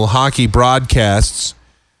 occasional hockey broadcasts,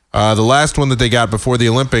 the last one that they got before the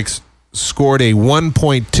Olympics scored a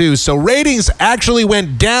 1.2. So ratings actually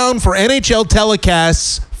went down for NHL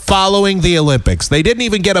telecasts following the Olympics. They didn't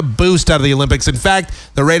even get a boost out of the Olympics. In fact,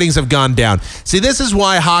 the ratings have gone down. See, this is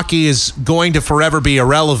why hockey is going to forever be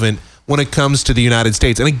irrelevant when it comes to the United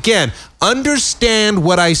States. And again, understand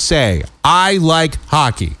what I say. I like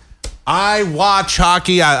hockey. I watch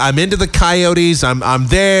hockey. I'm into the Coyotes. I'm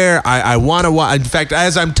there. I want to watch. In fact,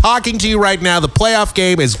 as I'm talking to you right now, the playoff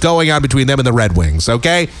game is going on between them and the Red Wings,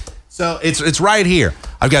 okay? So it's right here.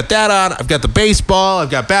 I've got that on. I've got the baseball. I've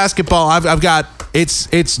got basketball. I've got...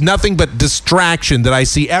 It's nothing but distraction that I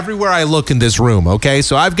see everywhere I look in this room, okay?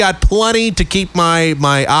 So I've got plenty to keep my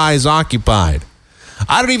eyes occupied.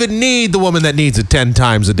 I don't even need the woman that needs it 10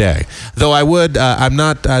 times a day. Though I would, I'm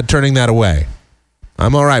not turning that away.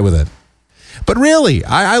 I'm all right with it. But really,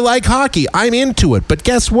 I like hockey. I'm into it. But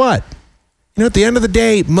guess what? At the end of the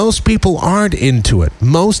day, most people aren't into it.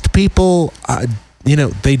 Most people,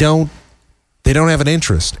 they don't have an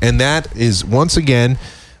interest. And that is, once again,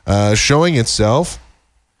 showing itself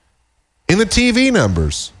in the TV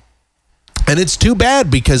numbers. And it's too bad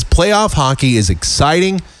because playoff hockey is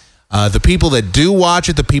exciting. The people that do watch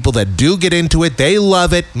it, the people that do get into it, they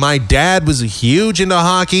love it. My dad was huge into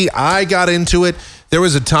hockey. I got into it. There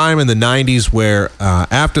was a time in the 90s where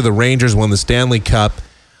after the Rangers won the Stanley Cup,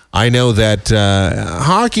 I know that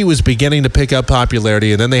hockey was beginning to pick up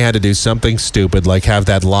popularity, and then they had to do something stupid like have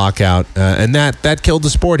that lockout, and that killed the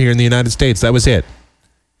sport here in the United States. That was it.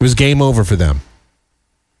 It was game over for them.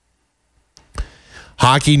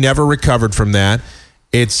 Hockey never recovered from that.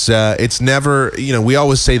 It's never, we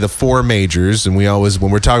always say the four majors, and when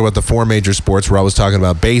we're talking about the four major sports, we're always talking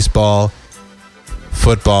about baseball,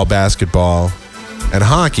 football, basketball, and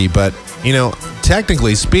hockey. But,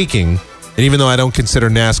 technically speaking, and even though I don't consider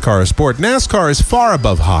NASCAR a sport, NASCAR is far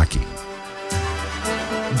above hockey.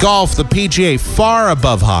 Golf, the PGA, far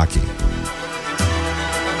above hockey.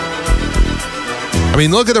 I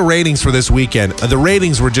mean, look at the ratings for this weekend. The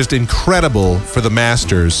ratings were just incredible for the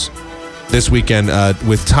Masters this weekend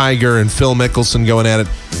with Tiger and Phil Mickelson going at it.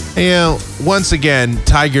 And, once again,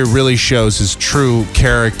 Tiger really shows his true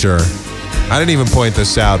character. I didn't even point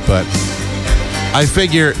this out, but I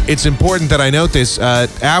figure it's important that I note this.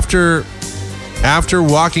 After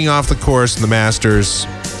walking off the course in the Masters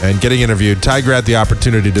and getting interviewed, Tiger had the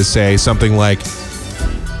opportunity to say something like,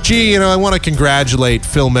 gee, I want to congratulate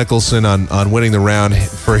Phil Mickelson on winning the round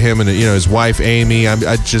for him and, his wife, Amy.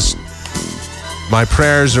 My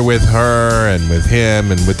prayers are with her and with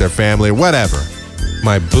him and with their family, or whatever.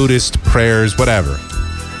 My Buddhist prayers, whatever.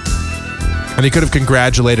 And he could have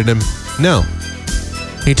congratulated him. No.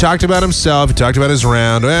 He talked about himself. He talked about his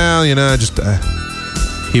round. Well,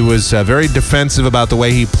 he was very defensive about the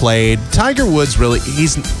way he played. Tiger Woods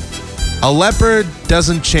a leopard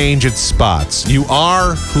doesn't change its spots. You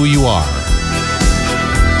are who you are.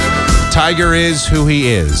 Tiger is who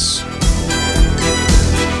he is.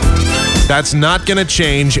 That's not going to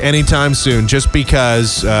change anytime soon just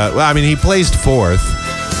because, he placed fourth.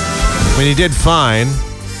 He did fine.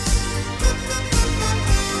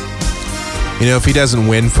 If he doesn't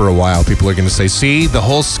win for a while, people are going to say, see, the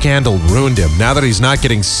whole scandal ruined him. Now that he's not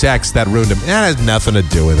getting sex, that ruined him. That has nothing to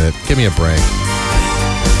do with it. Give me a break.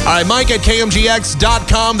 All right, Mike at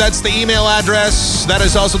KMGX.com. That's the email address. That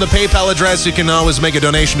is also the PayPal address. You can always make a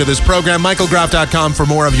donation to this program. MichaelGroff.com for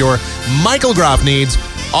more of your Michael Groff needs.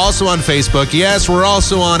 Also on Facebook. Yes, we're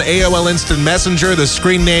also on AOL Instant Messenger, the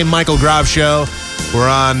screen name Michael Groff Show. We're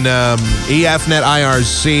on EFNet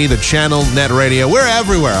IRC, the channel Net Radio. We're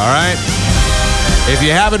everywhere, all right? If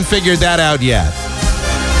you haven't figured that out yet.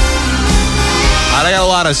 I got a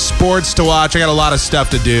lot of sports to watch. I got a lot of stuff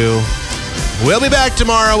to do. We'll be back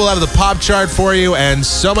tomorrow. We'll have the pop chart for you and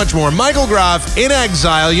so much more. Michael Groff, In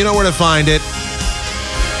Exile. You know where to find it.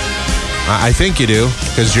 I think you do,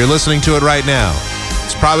 because you're listening to it right now.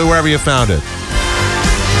 It's probably wherever you found it.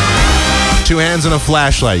 2 hands and a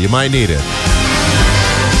flashlight. You might need it.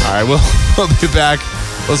 All right, we'll be back.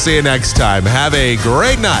 We'll see you next time. Have a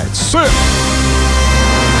great night. See ya.